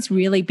 and that is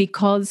really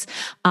because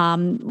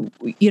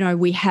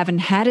we haven't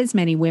had as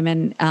many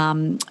women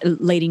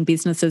leading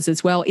businesses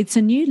as well. It's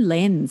a new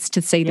lens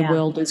to see the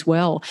world as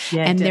well.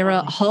 Yeah, and there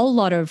are a whole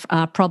lot of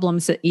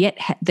problems that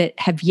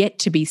have yet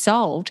to be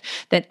solved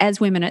that as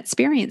women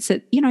experience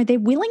it, they're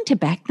willing to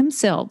back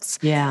themselves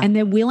and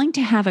they're willing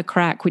to have a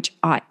crack, which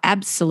I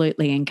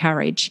absolutely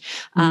encourage,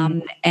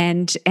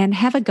 and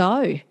have a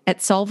go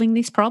at solving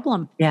this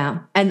problem. Yeah.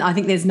 And I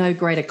think there's no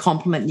greater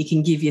compliment you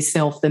can give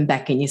yourself than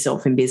backing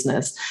yourself in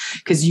business,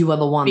 because you are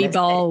the one that's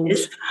bold.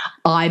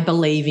 I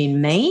believe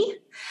in me.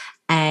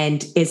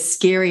 And as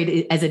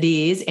scary as it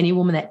is, any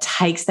woman that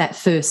takes that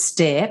first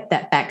step,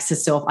 that backs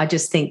herself, I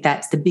just think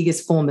that's the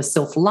biggest form of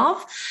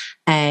self-love.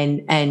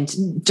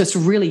 And just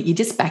really, you're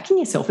just backing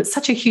yourself. It's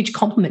such a huge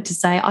compliment to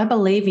say, I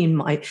believe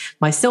in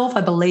myself.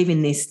 I believe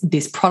in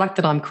this product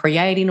that I'm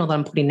creating or that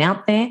I'm putting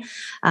out there.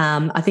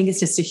 I think it's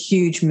just a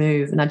huge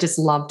move. And I just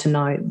love to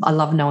know, I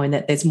love knowing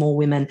that there's more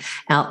women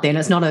out there. And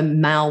it's not a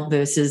male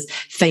versus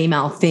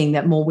female thing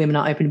that more women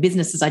are open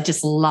businesses. I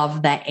just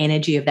love that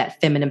energy of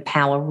that feminine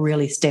power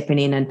really stepping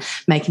in and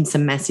making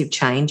some massive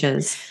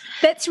changes.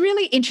 That's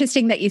really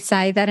interesting that you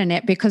say that,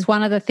 Annette, because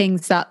one of the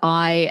things that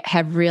I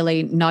have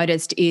really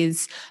noticed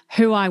is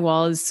who I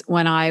was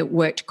when I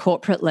worked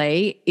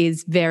corporately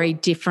is very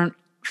different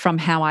from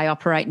how I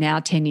operate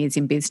now 10 years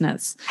in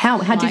business. How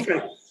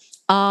different?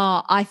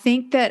 I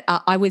think that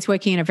I was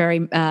working in a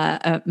very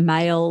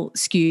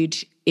male-skewed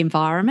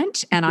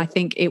environment, and I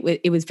think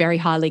it was very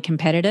highly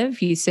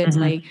competitive. You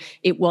certainly,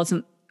 it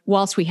wasn't,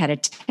 whilst we had a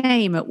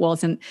team, it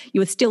wasn't, you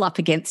were still up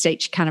against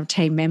each kind of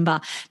team member.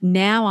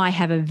 Now I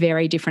have a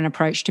very different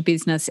approach to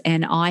business,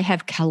 and I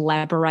have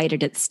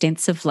collaborated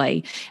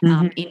extensively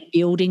in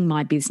building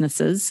my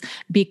businesses,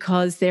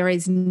 because there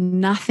is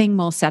nothing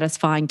more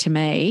satisfying to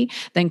me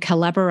than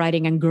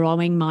collaborating and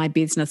growing my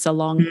business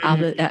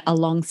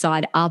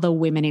alongside other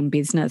women in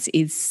business.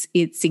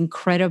 It's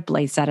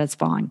incredibly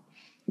satisfying.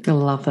 I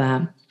love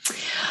that.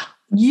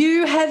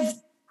 You have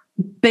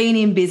been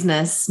in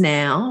business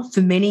now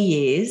for many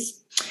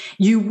years.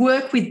 You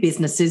work with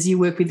businesses, you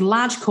work with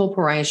large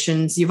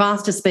corporations, you've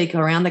asked to speak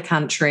around the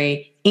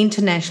country,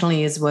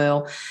 internationally as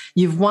well.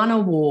 You've won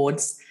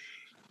awards.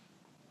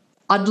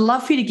 I'd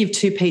love for you to give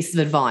two pieces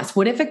of advice,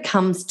 whatever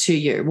comes to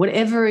you,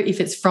 whatever, if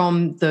it's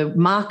from the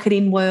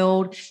marketing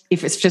world,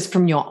 if it's just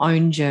from your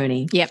own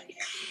journey. Yep.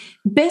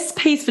 Best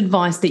piece of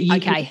advice that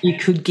you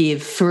could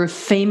give for a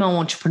female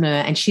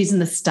entrepreneur, and she's in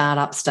the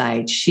startup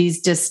stage.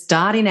 She's just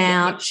starting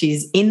out.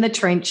 She's in the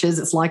trenches.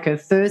 It's like her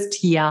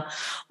first year.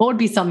 What would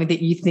be something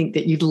that you think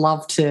that you'd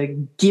love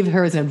to give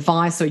her as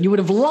advice, or you would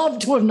have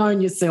loved to have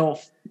known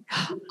yourself?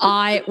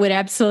 I would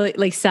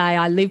absolutely say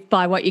I live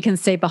by what you can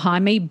see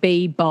behind me.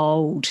 Be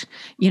bold,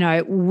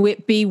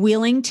 be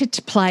willing to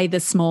play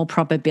the small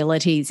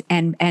probabilities.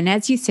 And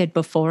as you said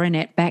before,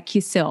 Annette, back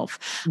yourself.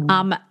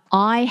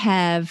 I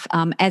have,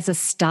 as a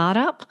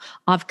startup,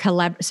 I've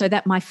collaborated, so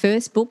that my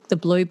first book, the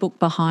blue book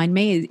behind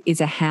me, is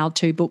a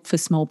how-to book for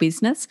small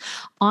business.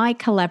 I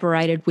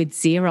collaborated with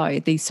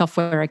Xero, the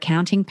software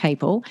accounting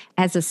people,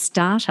 as a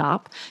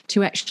startup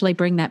to actually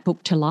bring that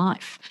book to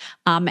life.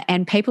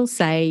 And people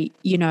say,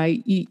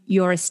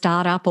 you're a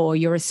startup or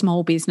you're a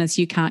small business,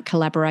 you can't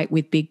collaborate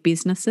with big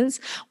businesses.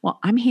 Well,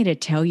 I'm here to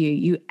tell you,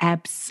 you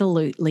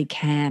absolutely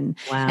can.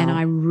 Wow. And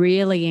I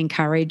really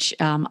encourage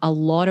a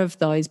lot of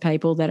those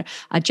people that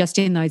are just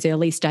in those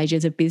early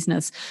stages of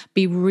business,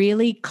 be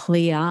really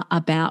clear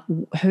about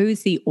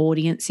who's the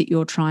audience that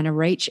you're trying to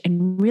reach,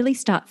 and really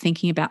start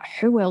thinking about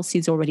who else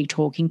is already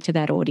talking to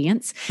that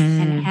audience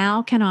and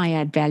how can I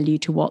add value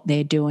to what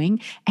they're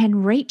doing,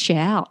 and reach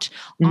out.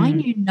 I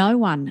knew no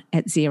one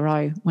at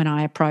Xero when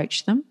I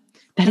approached them.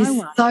 That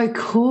is so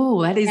cool.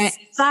 That is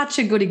such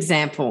a good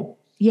example.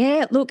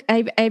 Yeah, look,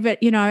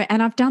 Ava,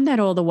 and I've done that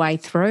all the way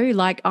through.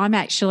 Like I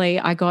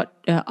got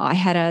I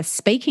had a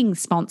speaking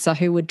sponsor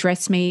who would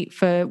dress me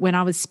for when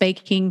I was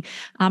speaking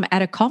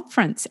at a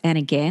conference. And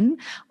again,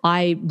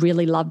 I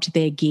really loved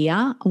their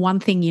gear. One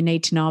thing you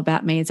need to know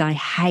about me is I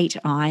hate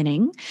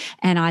ironing,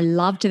 and I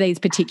loved these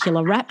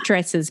particular wrap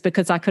dresses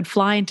because I could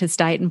fly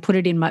interstate and put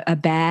it in a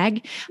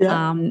bag,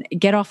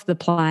 get off the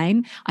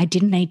plane. I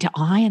didn't need to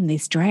iron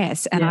this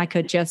dress, and I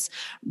could just,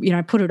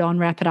 put it on,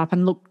 wrap it up,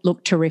 and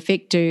look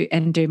terrific, do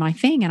my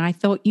thing. And I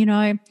thought,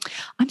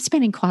 I'm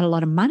spending quite a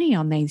lot of money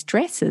on these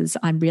dresses.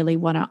 I'm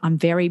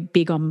very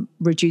big on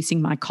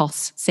reducing my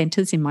cost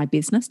centers in my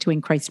business to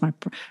increase my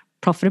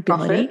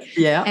profitability.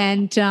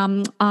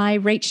 And I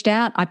reached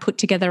out. I put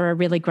together a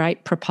really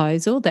great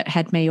proposal that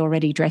had me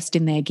already dressed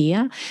in their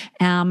gear.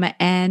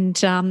 And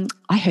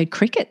I heard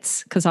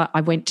crickets because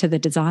I went to the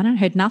designer and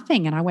heard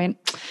nothing. And I went,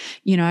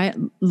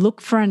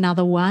 look for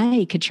another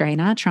way,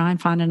 Katrina, try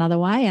and find another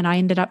way. And I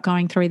ended up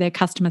going through their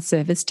customer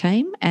service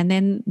team, and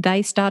then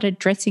they started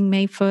dressing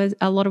me for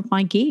a lot of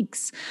my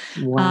gigs.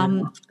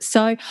 Wow.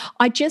 So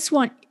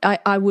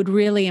I would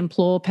really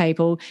implore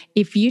people,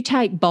 if you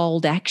take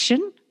bold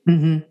action,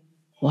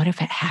 what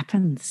if it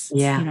happens?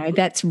 Yeah.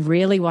 That's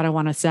really what I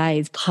want to say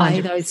is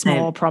play 100%. those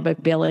small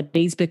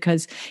probabilities,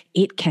 because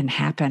it can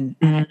happen.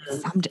 And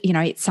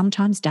it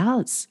sometimes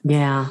does.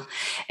 Yeah.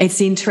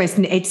 It's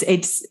interesting.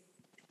 It's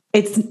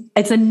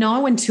a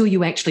no until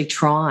you actually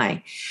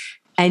try.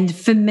 And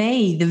for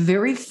me, the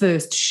very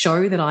first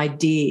show that I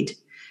did,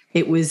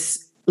 it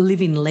was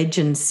Living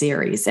Legends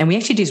series. And we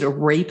actually did a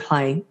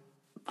replay,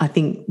 I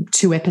think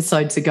 2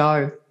 episodes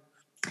ago.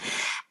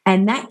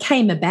 And that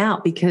came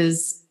about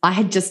because I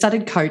had just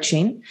started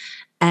coaching,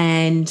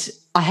 and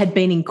I had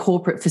been in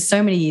corporate for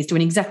so many years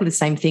doing exactly the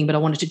same thing, but I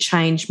wanted to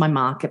change my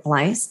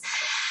marketplace.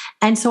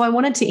 And so I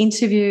wanted to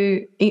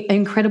interview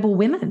incredible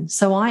women.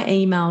 So I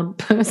emailed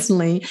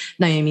personally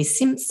Naomi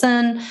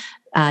Simpson,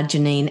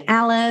 Janine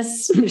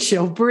Alice,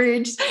 Michelle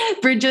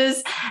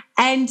Bridges,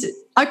 and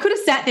I could have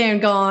sat there and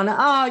gone,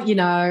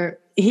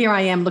 here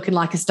I am looking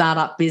like a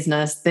startup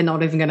business. They're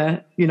not even going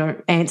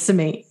to, answer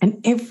me. And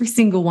every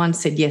single one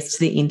said yes to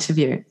the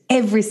interview,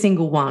 every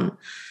single one.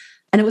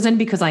 And it was only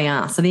because I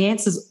asked. So the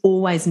answer is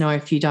always no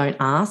if you don't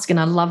ask. And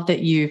I love that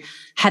you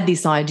had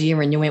this idea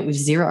and you went with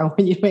zero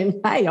and you went,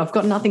 hey, I've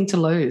got nothing to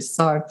lose.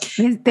 So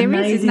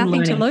there's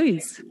nothing to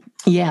lose.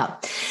 Yeah.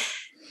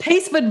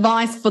 Piece of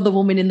advice for the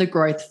woman in the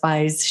growth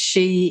phase.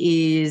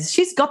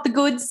 She's got the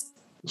goods.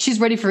 She's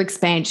ready for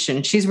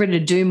expansion. She's ready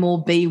to do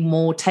more, be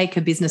more, take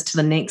her business to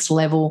the next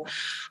level.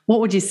 What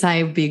would you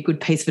say would be a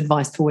good piece of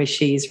advice for where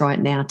she is right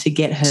now to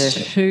get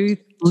her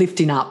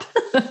lifting up?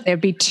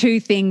 There'd be 2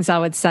 things I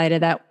would say to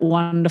that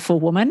wonderful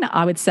woman.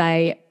 I would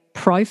say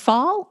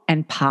profile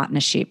and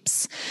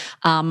partnerships.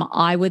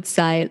 I would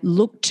say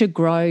look to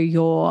grow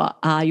your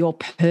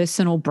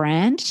personal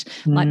brand.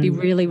 Like be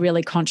really,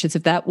 really conscious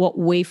of that. What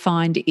we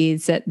find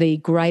is that the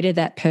greater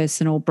that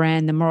personal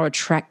brand, the more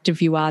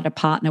attractive you are to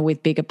partner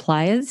with bigger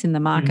players in the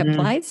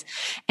marketplace.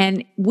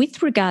 And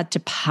with regard to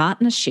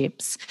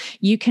partnerships,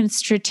 you can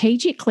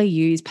strategically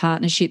use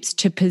partnerships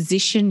to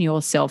position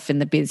yourself in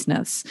the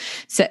business.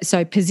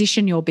 So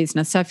position your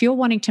business. So if you're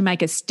wanting to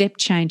make a step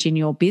change in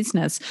your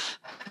business,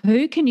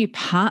 who can you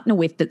partner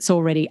with that's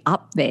already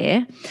up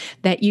there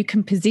that you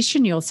can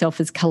position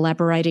yourself as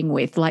collaborating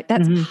with? Like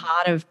that's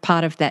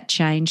part of that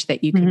change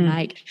that you can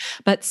make.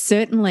 But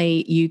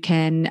certainly you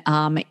can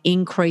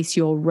increase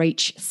your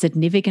reach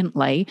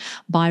significantly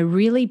by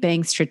really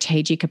being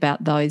strategic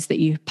about those that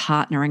you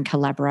partner and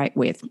collaborate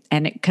with.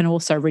 And it can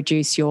also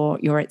reduce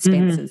your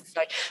expenses.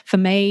 So for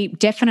me,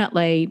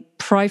 definitely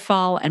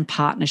profile and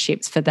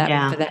partnerships for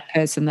that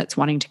person that's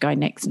wanting to go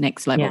next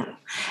level. Yeah.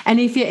 And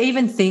if you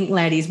even think,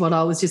 ladies, what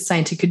I was just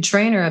saying to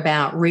Katrina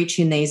about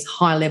reaching these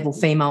high-level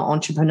female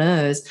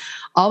entrepreneurs,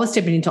 I was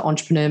stepping into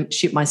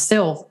entrepreneurship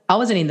myself. I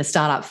wasn't in the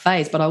startup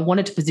phase, but I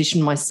wanted to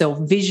position myself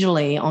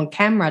visually on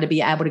camera to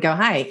be able to go,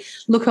 hey,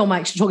 look who I'm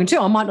actually talking to.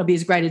 I might not be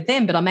as great as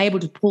them, but I'm able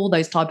to pull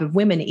those type of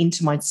women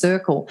into my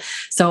circle.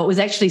 So it was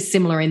actually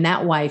similar in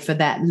that way for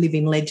that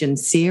Living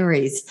Legends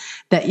series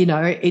that,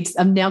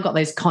 I've now got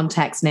those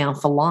contacts now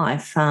for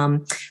life.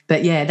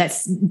 But yeah,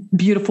 that's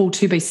beautiful,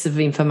 2 pieces of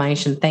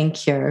information.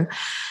 Thank you.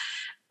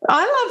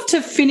 I love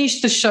to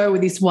finish the show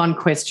with this one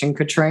question,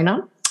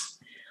 Katrina.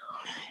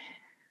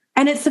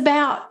 And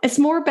it's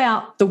more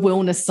about the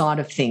wellness side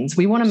of things.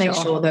 We want to make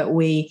sure that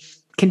we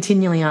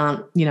continually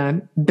aren't,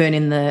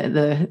 burning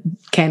the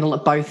candle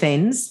at both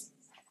ends,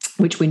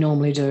 which we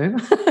normally do.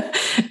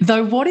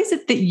 Though, what is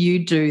it that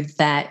you do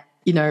that,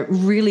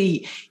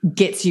 really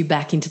gets you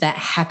back into that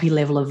happy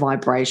level of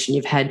vibration?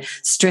 You've had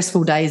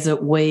stressful days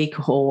at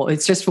week or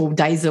stressful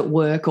days at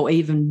work or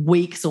even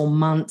weeks or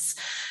months.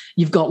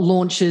 You've got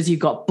launches,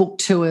 you've got book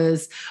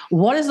tours.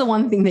 What is the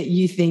one thing that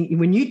you think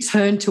when you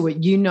turn to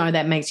it,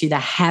 that makes you the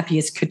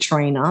happiest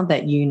Katrina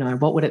that you know?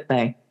 What would it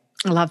be?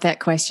 I love that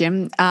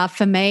question.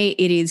 For me,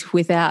 it is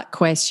without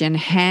question,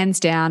 hands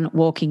down,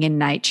 walking in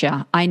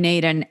nature. I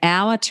need an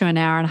hour to an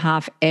hour and a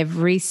half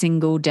every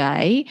single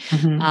day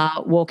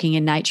walking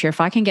in nature. If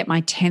I can get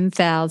my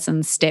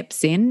 10,000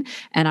 steps in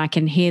and I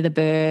can hear the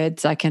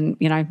birds, I can,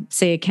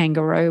 see a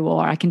kangaroo,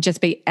 or I can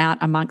just be out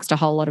amongst a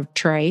whole lot of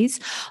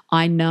trees,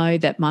 I know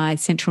that my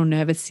central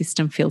nervous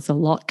system feels a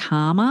lot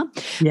calmer.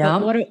 Yeah.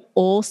 But what it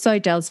also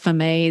does for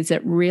me is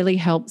it really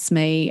helps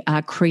me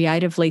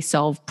creatively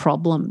solve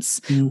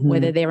problems.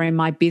 Whether they're in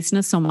my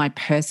business or my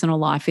personal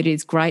life, it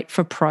is great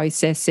for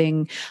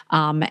processing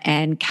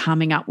and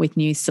coming up with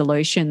new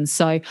solutions.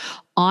 So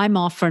I'm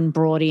often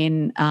brought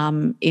in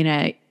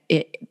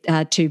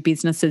to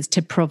businesses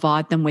to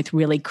provide them with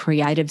really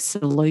creative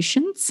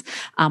solutions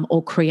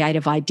or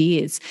creative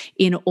ideas.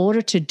 In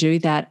order to do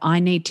that, I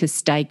need to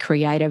stay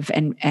creative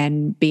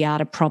and be able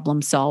to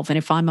problem solve. And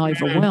if I'm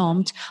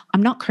overwhelmed,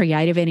 I'm not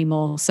creative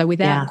anymore. So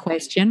without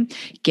question,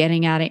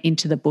 getting out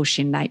into the bush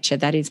in nature,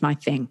 that is my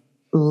thing.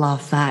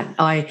 Love that.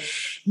 I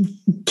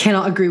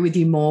cannot agree with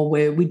you more,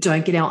 where we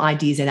don't get our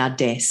ideas at our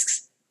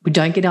desks. We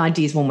don't get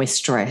ideas when we're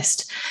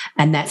stressed.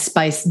 And that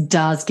space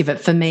does give it.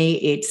 For me,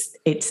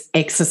 it's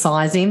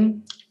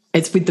exercising.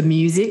 It's with the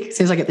music. As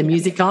soon as I get the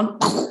music on,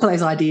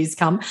 those ideas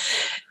come.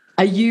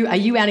 Are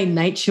you out in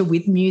nature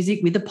with music,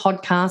 with a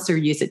podcast, or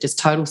is it just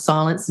total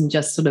silence and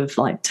just sort of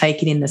like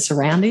taking in the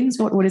surroundings?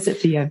 What is it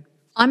for you?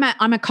 I'm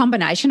a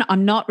combination.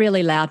 I'm not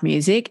really loud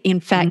music. In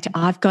fact,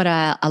 I've got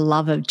a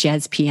love of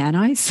jazz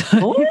piano.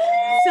 So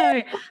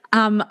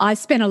I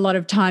spent a lot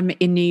of time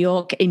in New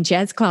York in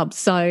jazz clubs.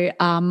 So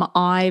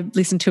I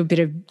listen to a bit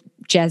of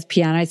jazz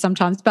piano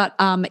sometimes, but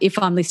if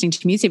I'm listening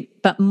to music,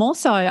 but more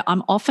so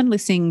I'm often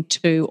listening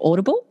to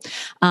Audible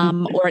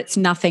or it's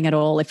nothing at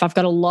all. If I've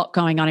got a lot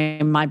going on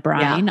in my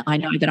brain, I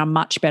know that I'm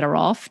much better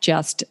off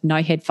just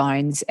no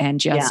headphones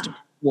and just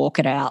walk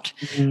it out.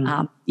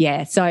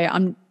 So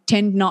I'm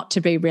tend not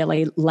to be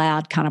really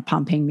loud kind of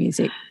pumping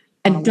music.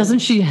 And doesn't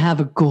she have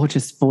a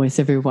gorgeous voice,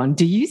 everyone?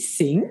 Do you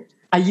sing?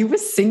 Are you a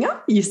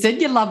singer? You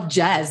said you love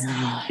jazz.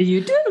 Do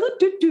you do?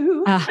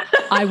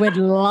 I would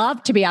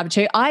love to be able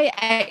to. I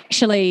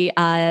actually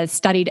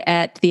studied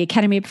at the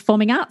Academy of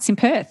Performing Arts in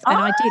Perth, and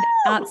I did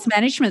arts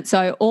management.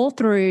 So all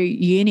through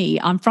uni,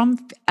 I'm from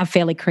a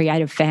fairly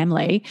creative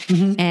family,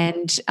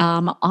 and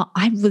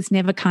I was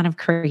never kind of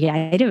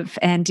creative,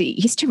 and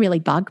it used to really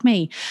bug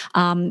me.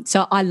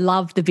 So I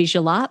love the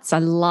visual arts. I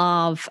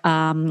love,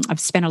 I've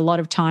spent a lot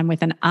of time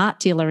with an art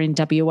dealer in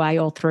WA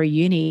all through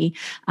uni,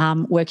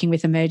 working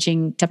with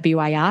emerging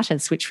WA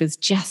artists, which was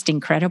just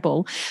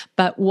incredible.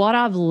 But what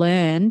I've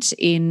learned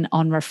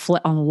on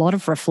a lot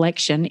of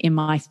reflection in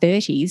my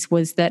 30s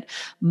was that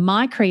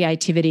my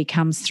creativity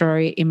comes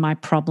through in my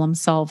problem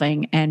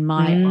solving and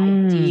my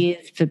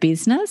ideas for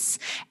business,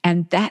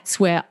 and that's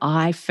where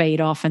I feed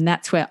off, and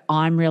that's where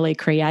I'm really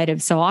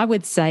creative. So I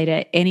would say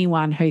to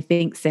anyone who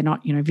thinks they're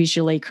not,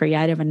 visually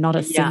creative and not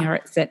a singer,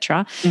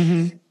 etc.,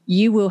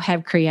 you will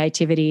have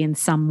creativity in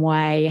some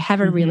way.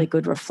 Have a really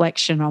good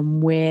reflection on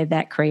where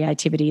that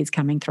creativity is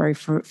coming through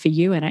for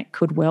you, and it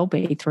could well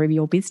be through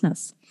your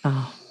business.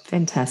 Oh,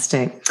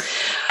 fantastic.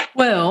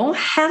 Well,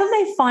 how do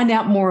they find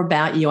out more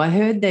about you? I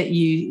heard that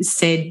you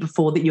said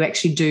before that you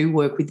actually do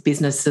work with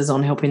businesses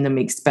on helping them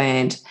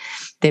expand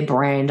their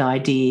brand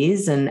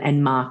ideas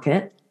and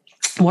market.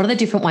 What are the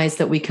different ways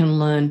that we can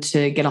learn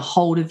to get a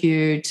hold of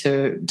you,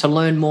 to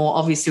learn more?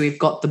 Obviously, we've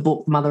got the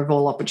book, Mother of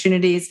All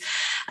Opportunities,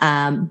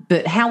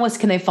 but how else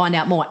can they find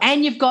out more?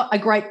 And you've got a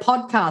great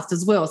podcast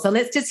as well. So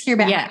let's just hear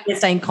about how they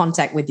stay in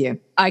contact with you.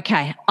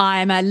 Okay,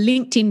 I'm a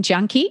LinkedIn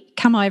junkie.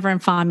 Come over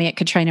and find me at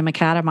Katrina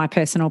McCarter, my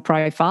personal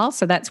profile.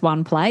 So that's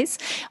one place.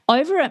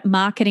 Over at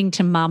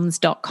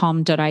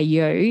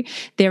marketingtomums.com.au,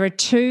 there are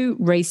 2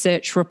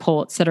 research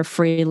reports that are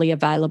freely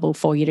available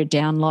for you to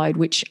download,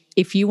 which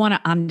if you want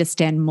to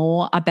understand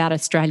more about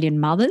Australian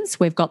mothers,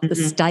 we've got the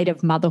state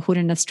of motherhood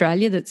in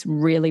Australia that's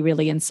really,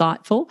 really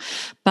insightful.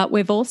 But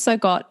we've also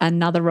got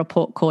another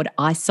report called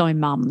ISO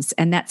Mums,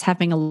 and that's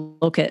having a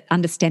look at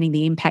understanding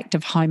the impact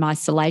of home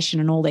isolation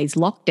and all these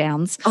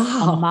lockdowns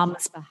on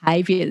mums'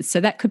 behaviours.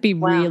 So that could be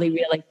really,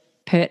 really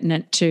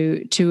pertinent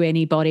to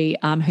anybody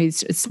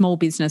who's a small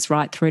business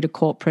right through to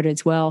corporate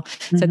as well.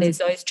 So there's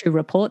those 2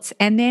 reports.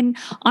 And then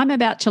I'm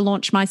about to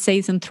launch my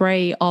season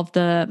 3 of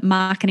the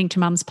Marketing to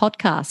Mums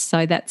podcast.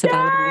 So that's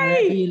available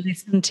wherever you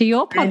listen to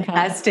your podcast.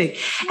 Fantastic.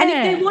 And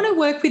if they want to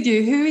work with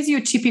you, who is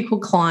your typical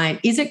client?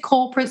 Is it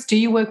corporates? Do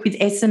you work with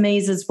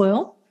SMEs as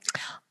well?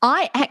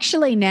 I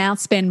actually now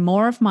spend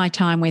more of my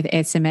time with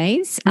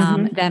SMEs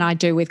than I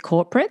do with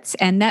corporates,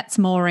 and that's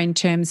more in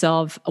terms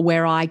of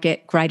where I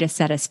get greater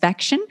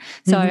satisfaction.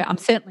 So I'm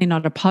certainly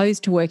not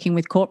opposed to working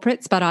with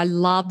corporates, but I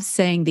love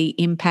seeing the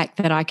impact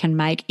that I can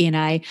make in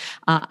a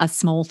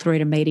small through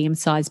to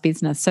medium-sized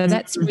business. So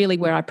that's really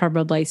where I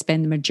probably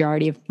spend the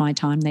majority of my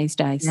time these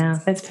days. Yeah,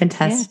 that's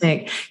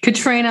fantastic. Yeah.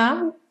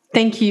 Katrina,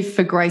 thank you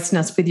for gracing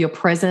us with your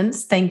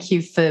presence. Thank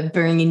you for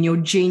bringing your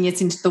genius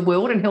into the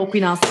world and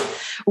helping us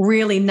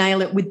really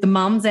nail it with the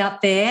mums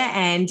out there.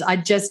 And I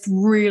just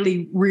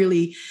really,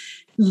 really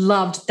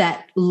loved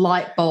that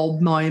light bulb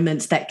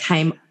moments that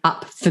came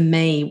up for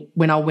me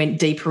when I went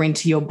deeper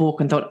into your book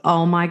and thought,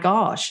 oh my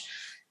gosh,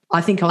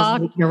 I think I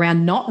was walking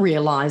around not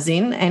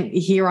realising, and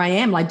here I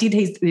am. I did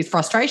these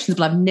frustrations,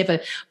 but I've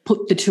never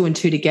put the two and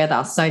two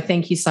together. So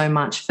thank you so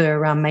much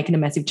for making a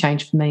massive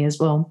change for me as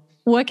well.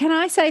 Well, can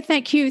I say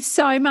thank you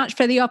so much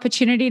for the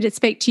opportunity to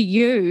speak to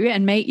you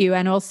and meet you,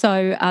 and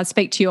also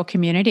speak to your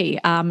community.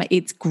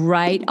 It's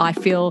great. I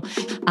feel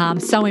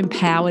so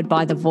empowered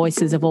by the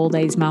voices of all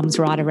these mums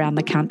right around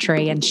the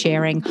country and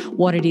sharing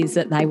what it is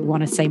that they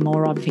want to see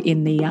more of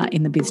in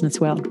the business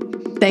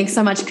world. Thanks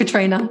so much,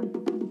 Katrina.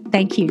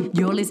 Thank you.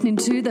 You're listening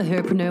to The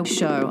Herpreneur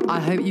Show. I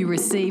hope you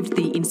received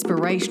the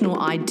inspirational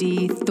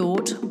idea,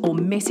 thought, or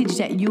message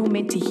that you're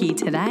meant to hear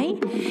today.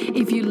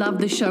 If you love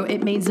the show,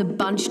 it means a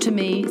bunch to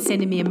me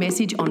sending me a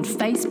message on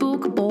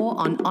Facebook or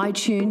on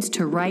iTunes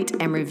to rate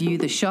and review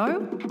the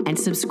show and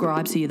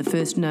subscribe so you're the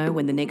first to know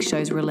when the next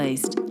show's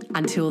released.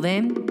 Until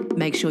then,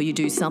 make sure you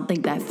do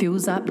something that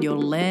fills up your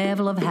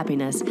level of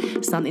happiness,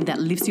 something that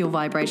lifts your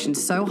vibration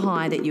so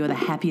high that you're the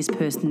happiest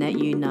person that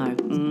you know.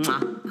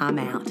 Mwah. I'm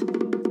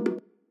out.